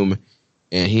Waiting Room,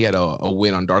 and he had a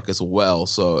win on Dark as well.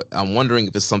 So I'm wondering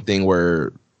if it's something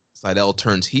where Sydal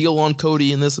turns heel on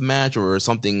Cody in this match, or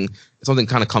something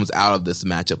kind of comes out of this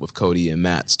matchup with Cody and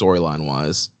Matt storyline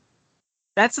wise.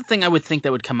 That's the thing I would think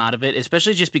that would come out of it,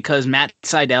 especially just because Matt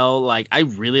Sydal, like, I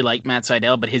really like Matt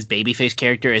Sydal, but his babyface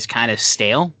character is kind of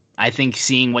stale. I think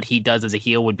seeing what he does as a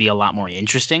heel would be a lot more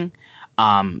interesting.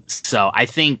 So I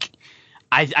think.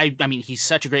 I mean, he's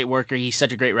such a great worker. He's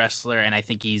such a great wrestler, and I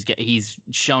think he's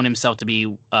shown himself to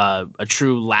be a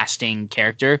true lasting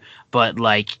character. But,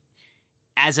 like,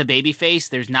 as a babyface,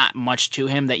 there's not much to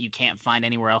him that you can't find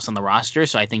anywhere else on the roster.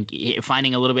 So I think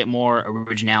finding a little bit more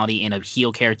originality in a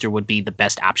heel character would be the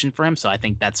best option for him. So I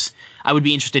think I would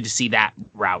be interested to see that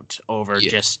route over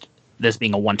just this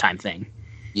being a one-time thing.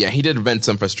 Yeah, he did vent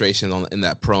some frustration in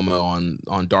that promo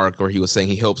on Dark, where he was saying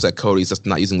he hopes that Cody's just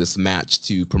not using this match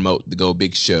to promote the Go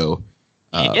Big Show.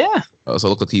 So it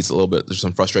looks like there's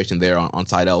some frustration there on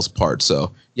Sydal's part.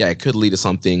 So yeah, it could lead to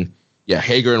something. Yeah,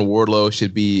 Hager and Wardlow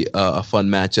should be a fun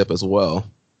matchup as well.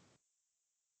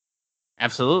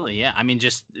 Absolutely, yeah. I mean,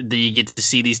 just you get to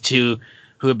see these two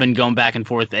who have been going back and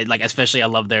forth. Like, especially I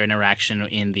love their interaction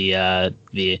in the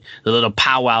little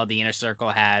powwow the Inner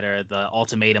Circle had, or the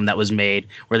ultimatum that was made,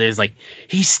 where there's like,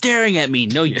 he's staring at me.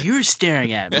 No, you're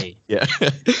staring at me. Yeah.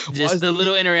 Just the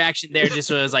little interaction there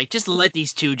just was like, just let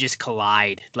these two just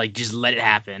collide. Like, just let it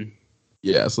happen.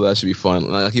 Yeah, so that should be fun.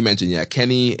 Like you mentioned, yeah,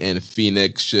 Kenny and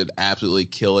Phoenix should absolutely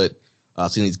kill it.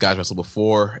 I've seen these guys wrestle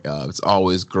before. It's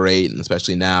always great, and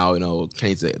especially now,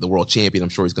 Kenny's the world champion. I'm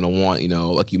sure he's going to want,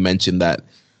 like you mentioned, that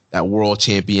world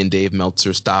champion Dave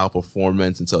Meltzer style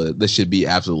performance, and so this should be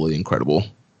absolutely incredible.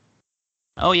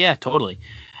 Oh, yeah, totally.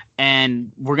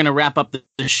 And we're going to wrap up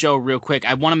the show real quick.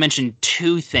 I want to mention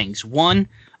two things. One,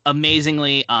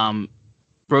 amazingly,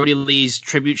 Brodie Lee's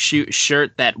tribute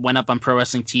shirt that went up on Pro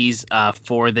Wrestling Tees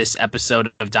for this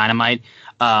episode of Dynamite.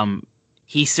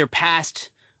 He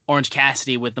surpassed Orange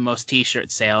Cassidy with the most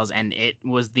T-shirt sales, and it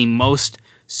was the most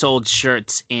sold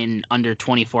shirts in under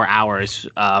 24 hours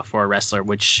for a wrestler,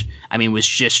 which, I mean, was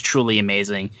just truly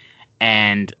amazing.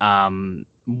 And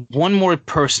one more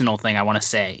personal thing I want to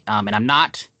say, and I'm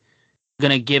not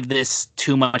going to give this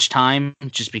too much time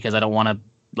just because I don't want to,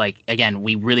 like, again,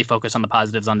 we really focus on the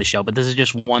positives on the show, but this is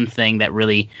just one thing that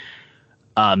really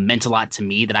meant a lot to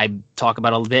me that I talk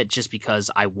about a little bit, just because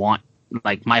I want,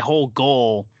 like, my whole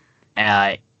goal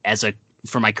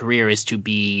for my career is to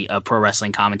be a pro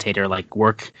wrestling commentator, like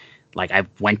I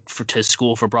went to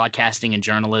school for broadcasting and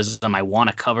journalism. I want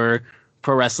to cover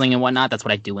pro wrestling and whatnot. That's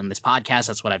what I do in this podcast.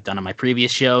 That's what I've done on my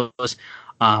previous shows.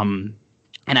 And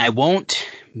I won't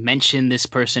mention this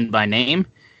person by name,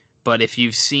 but if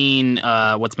you've seen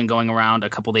what's been going around a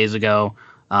couple days ago,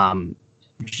 John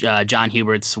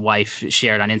Hubert's wife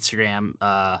shared on Instagram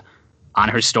on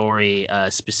her story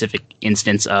a specific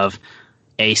instance of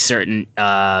a certain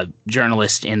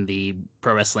journalist in the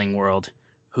pro wrestling world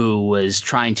who was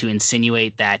trying to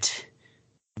insinuate that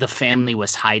the family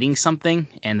was hiding something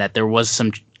and that there was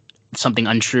something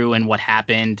untrue in what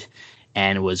happened,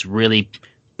 and was really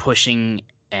pushing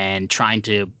and trying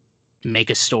to make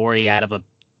a story out of a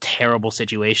terrible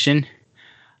situation.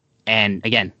 And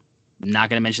again,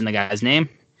 not going to mention the guy's name.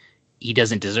 He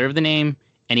doesn't deserve the name,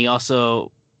 and he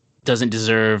also doesn't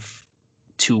deserve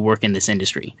to work in this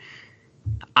industry.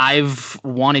 I've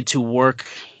wanted to work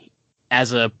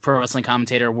as a pro wrestling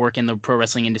commentator, work in the pro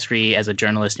wrestling industry as a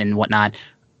journalist and whatnot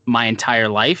my entire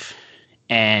life.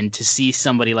 And to see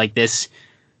somebody like this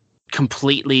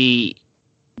completely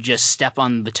just step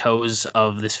on the toes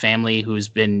of this family who's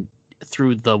been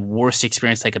through the worst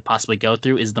experience they could possibly go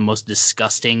through is the most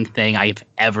disgusting thing I've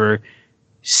ever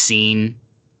seen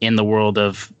in the world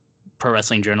of pro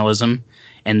wrestling journalism.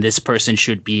 And this person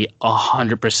should be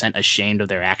 100% ashamed of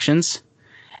their actions.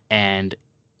 And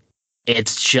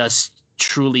it's just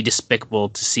truly despicable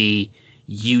to see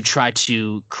you try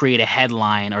to create a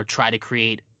headline or try to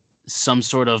create some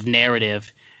sort of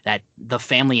narrative that the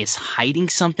family is hiding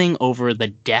something over the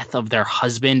death of their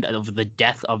husband, over the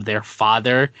death of their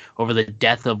father, over the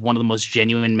death of one of the most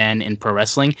genuine men in pro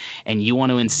wrestling. And you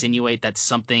want to insinuate that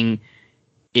something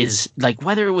is, like,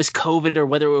 whether it was COVID or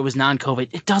whether it was non-COVID,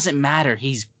 it doesn't matter.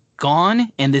 He's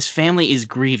gone and this family is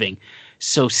grieving.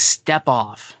 So step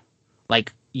off.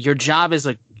 Like, your job as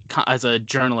a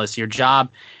journalist, your job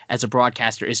as a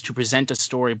broadcaster is to present a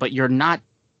story, but you're not,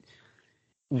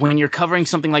 when you're covering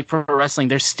something like pro wrestling,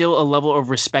 there's still a level of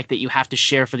respect that you have to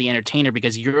share for the entertainer,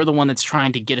 because you're the one that's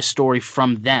trying to get a story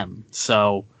from them.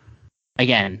 So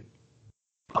again,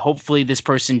 hopefully this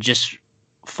person just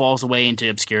falls away into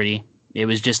obscurity. It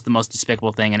was just the most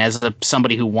despicable thing. And as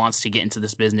somebody who wants to get into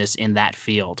this business in that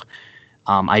field,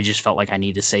 I just felt like I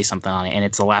need to say something on it. And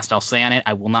it's the last I'll say on it.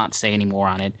 I will not say any more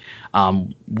on it.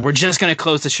 We're just going to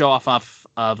close the show off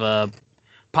of a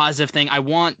positive thing. I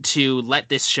want to let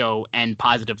this show end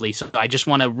positively. So I just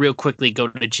want to real quickly go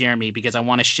to Jeremy, because I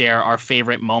want to share our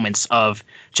favorite moments of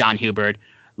John Hubert,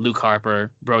 Luke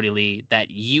Harper, Brodie Lee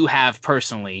that you have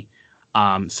personally.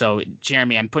 So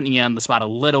Jeremy, I'm putting you on the spot a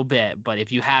little bit, but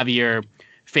if you have your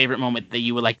favorite moment that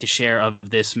you would like to share of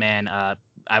this man,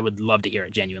 I would love to hear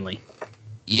it, genuinely.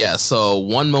 Yeah, so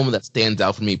one moment that stands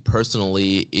out for me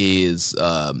personally is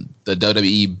the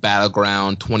WWE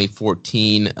Battleground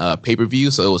 2014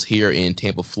 pay-per-view. So it was here in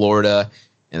Tampa, Florida,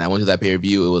 and I went to that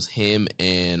pay-per-view. It was him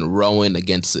and Rowan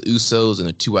against the Usos in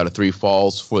a 2 out of 3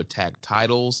 falls for the tag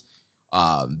titles.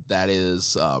 That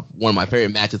is one of my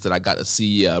favorite matches that I got to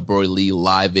see Brodie Lee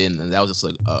live in, and that was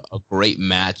just a great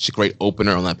match, a great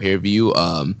opener on that pay-per-view.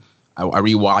 I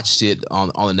rewatched it on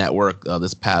the network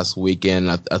this past weekend.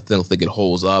 I still think it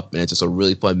holds up, and it's just a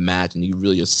really fun match, and you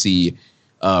really just see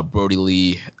Brodie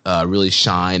Lee really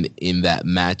shine in that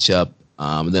matchup.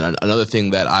 And then another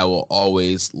thing that I will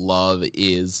always love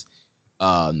is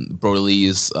Brodie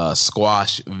Lee's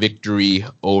squash victory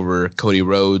over Cody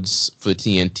Rhodes for the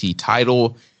TNT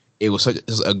title. It was such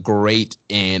a great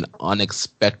and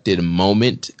unexpected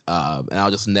moment, and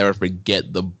I'll just never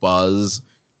forget the buzz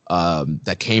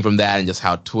that came from that, and just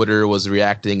how Twitter was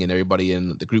reacting, and everybody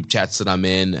in the group chats that I'm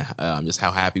in, just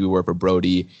how happy we were for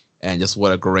Brodie, and just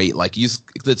what a great, like,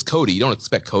 it's Cody. You don't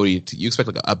expect Cody you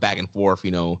expect like a back and forth,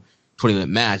 20-minute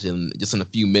match, and just in a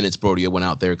few minutes, Brodie went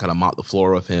out there and kind of mopped the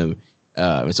floor with him.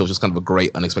 And so it was just kind of a great,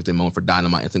 unexpected moment for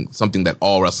Dynamite. I think something that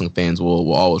all wrestling fans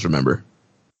will always remember.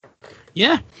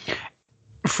 Yeah.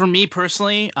 For me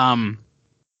personally,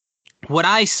 what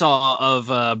I saw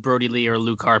of Brodie Lee or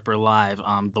Luke Harper live,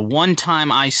 the one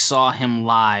time I saw him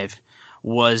live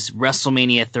was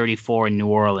WrestleMania 34 in New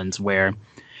Orleans, where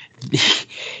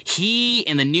he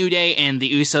and the New Day and the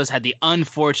Usos had the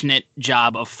unfortunate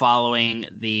job of following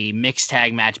the mixed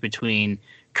tag match between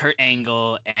Kurt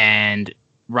Angle and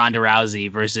Ronda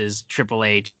Rousey versus Triple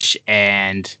H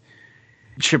and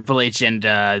Stephanie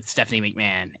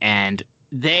McMahon, and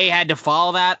they had to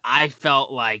follow that. I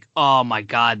felt like, oh my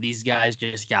God, these guys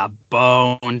just got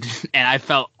boned, and I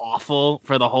felt awful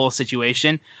for the whole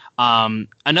situation.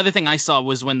 Another thing I saw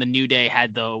was when the New Day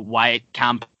had the Wyatt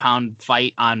compound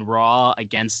fight on Raw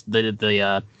against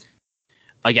the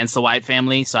Wyatt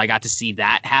family, so I got to see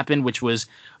that happen, which was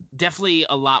definitely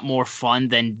a lot more fun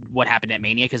than what happened at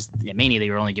Mania, because at Mania they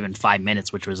were only given 5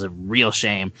 minutes, which was a real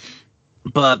shame.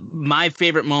 But my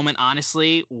favorite moment,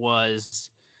 honestly, was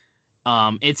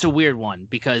it's a weird one,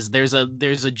 because there's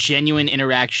a genuine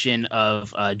interaction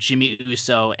of Jimmy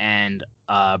Uso and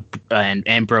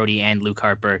Brodie and Luke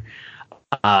Harper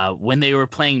when they were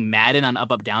playing Madden on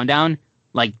Up Up Down Down.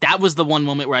 Like, that was the one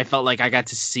moment where I felt like I got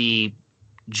to see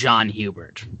John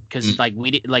Hubert, because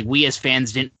we as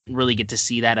fans didn't really get to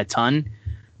see that a ton,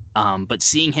 but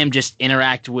seeing him just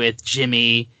interact with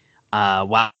Jimmy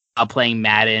while playing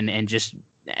Madden and just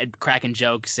cracking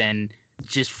jokes and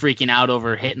just freaking out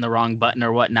over hitting the wrong button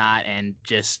or whatnot, and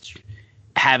just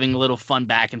having a little fun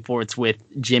back and forths with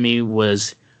Jimmy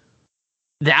was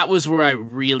where I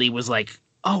really was like,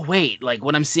 oh wait, like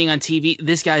what I'm seeing on TV,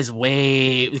 this guy's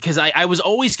way, because I was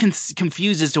always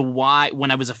confused as to why, when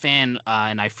I was a fan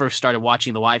and I first started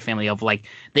watching the Wyatt family, of like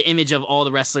the image of all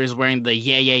the wrestlers wearing the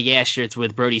yeah shirts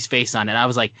with Brodie's face on it. I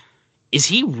was like, is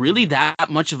he really that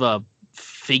much of a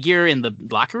figure in the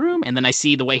locker room? And then I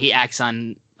see the way he acts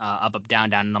on Up Up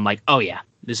Down Down, and I'm like, oh yeah,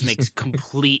 this makes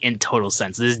complete and total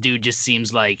sense. This dude just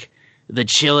seems like the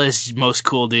chillest, most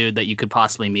cool dude that you could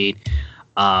possibly meet.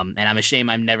 And I'm ashamed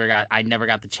I never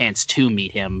got the chance to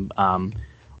meet him.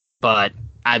 But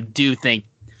I do think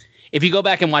if you go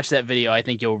back and watch that video, I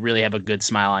think you'll really have a good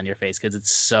smile on your face, because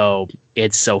it's so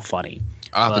funny.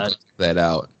 I'll have to check that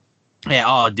out. Yeah,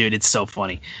 oh dude, it's so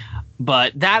funny.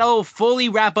 But that'll fully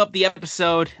wrap up the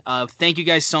episode. Thank you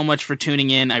guys so much for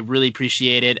tuning in. I really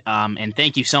appreciate it. And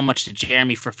thank you so much to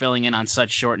Jeremy for filling in on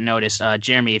such short notice.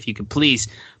 Jeremy, if you could please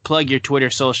plug your Twitter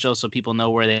social so people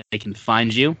know where they can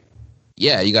find you.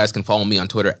 Yeah, you guys can follow me on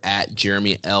Twitter at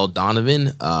Jeremy L.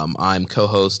 Donovan. I'm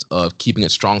co-host of Keeping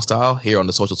It Strong Style here on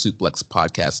the Social Suplex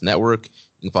Podcast Network.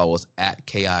 You can follow us at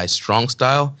KI Strong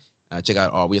Style. Check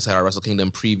out we just had our Wrestle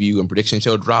Kingdom preview and prediction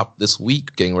show drop this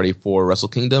week, getting ready for Wrestle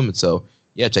Kingdom. And so,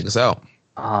 yeah, check us out.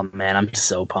 Oh, man, I'm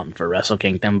so pumped for Wrestle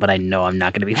Kingdom, but I know I'm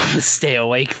not going to be able to stay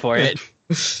awake for it.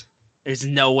 There's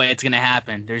no way it's going to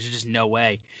happen. There's just no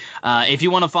way. If you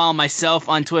want to follow myself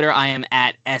on Twitter, I am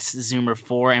at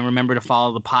SZoomer4. And remember to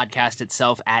follow the podcast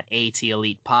itself at AT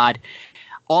Elite Pod.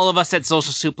 All of us at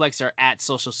Social Suplex are at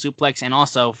Social Suplex. And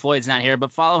also, Floyd's not here,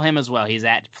 but follow him as well. He's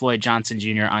at Floyd Johnson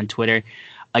Jr. on Twitter.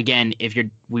 Again,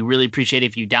 we really appreciate it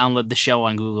if you download the show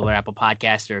on Google or Apple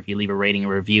Podcasts, or if you leave a rating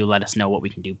or review, let us know what we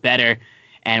can do better.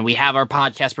 And we have our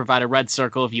podcast provider, Red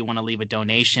Circle, if you want to leave a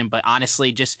donation. But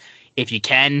honestly, just if you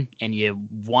can and you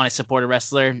want to support a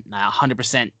wrestler,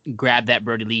 100% grab that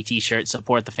Brodie Lee t-shirt,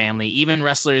 support the family. Even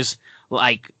wrestlers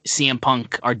like CM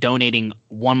Punk are donating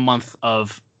 1 month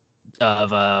of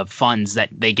funds that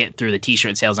they get through the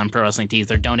t-shirt sales on Pro Wrestling Tees.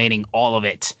 They're donating all of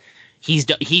it.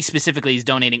 He specifically is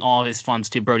donating all of his funds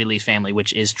to Brodie Lee's family,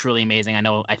 which is truly amazing.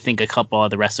 I think a couple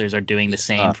other wrestlers are doing the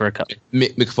same for a couple.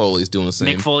 Mick Foley's doing the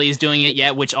same. Mick Foley's doing it, yeah,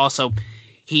 which also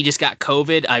he just got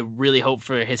COVID. I really hope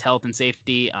for his health and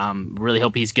safety. Really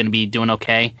hope he's going to be doing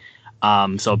okay.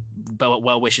 So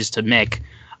well wishes to Mick.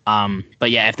 But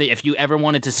yeah, if you ever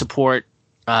wanted to support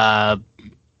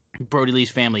Brodie Lee's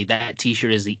family, that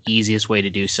t-shirt is the easiest way to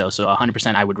do so. So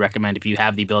 100% I would recommend, if you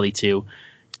have the ability to,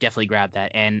 definitely grab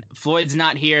that. And Floyd's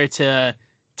not here to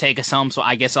take us home, so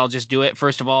I guess I'll just do it.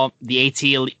 First of all,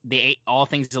 the All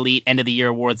Things Elite End of the Year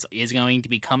Awards is going to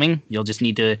be coming. You'll just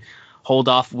need to hold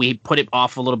off. We put it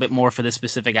off a little bit more for this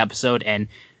specific episode, and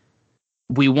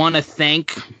we want to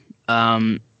thank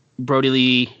Brodie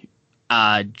Lee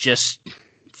just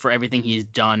for everything he's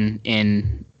done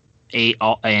in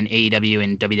AEW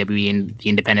and WWE and the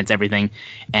independents, everything.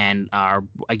 And our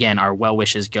well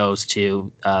wishes goes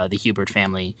to the Hubert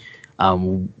family.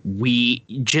 We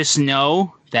just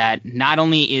know that not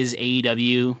only is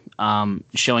AEW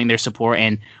showing their support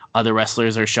and other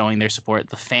wrestlers are showing their support,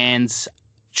 the fans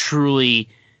truly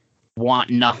want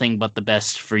nothing but the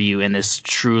best for you in this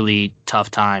truly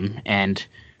tough time. And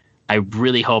I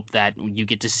really hope that you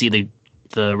get to see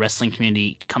the wrestling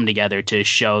community come together to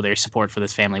show their support for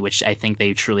this family, which I think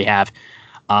they truly have.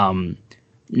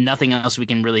 Nothing else we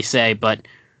can really say, but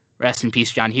rest in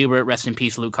peace, John Hubert. Rest in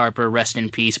peace, Luke Harper. Rest in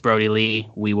peace, Brodie Lee.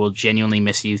 We will genuinely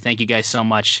miss you. Thank you guys so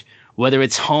much. Whether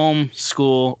it's home,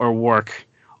 school, or work,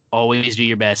 always do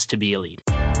your best to be elite.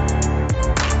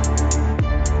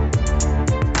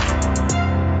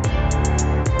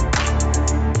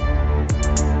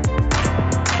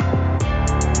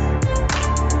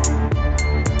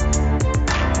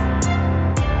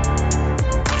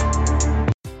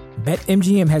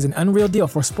 BetMGM has an unreal deal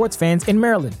for sports fans in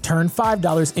Maryland. Turn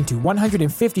 $5 into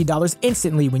 $150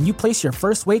 instantly when you place your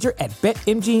first wager at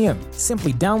BetMGM.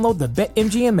 Simply download the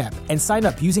BetMGM app and sign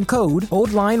up using code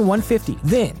OldLine150.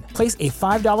 Then, place a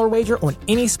 $5 wager on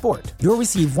any sport. You'll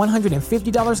receive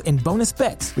 $150 in bonus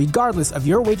bets, regardless of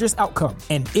your wager's outcome.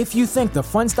 And if you think the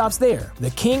fun stops there,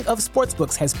 the king of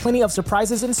sportsbooks has plenty of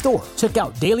surprises in store. Check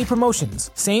out daily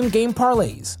promotions, same-game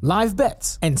parlays, live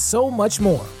bets, and so much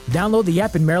more. Download the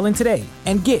app in Maryland today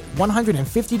and get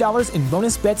 $150 in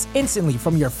bonus bets instantly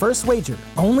from your first wager.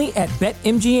 Only at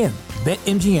BetMGM.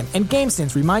 BetMGM and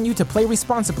GameSense remind you to play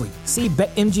responsibly. See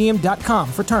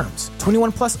BetMGM.com for terms.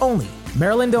 21 plus only.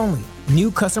 Maryland only.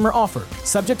 New customer offer.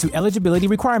 Subject to eligibility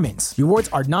requirements. Rewards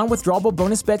are non-withdrawable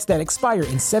bonus bets that expire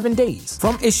in 7 days.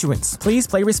 From issuance, please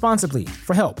play responsibly.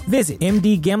 For help, visit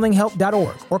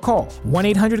mdgamblinghelp.org or call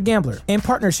 1-800-GAMBLER in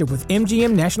partnership with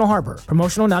MGM National Harbor.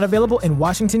 Promotional not available in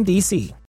Washington, D.C.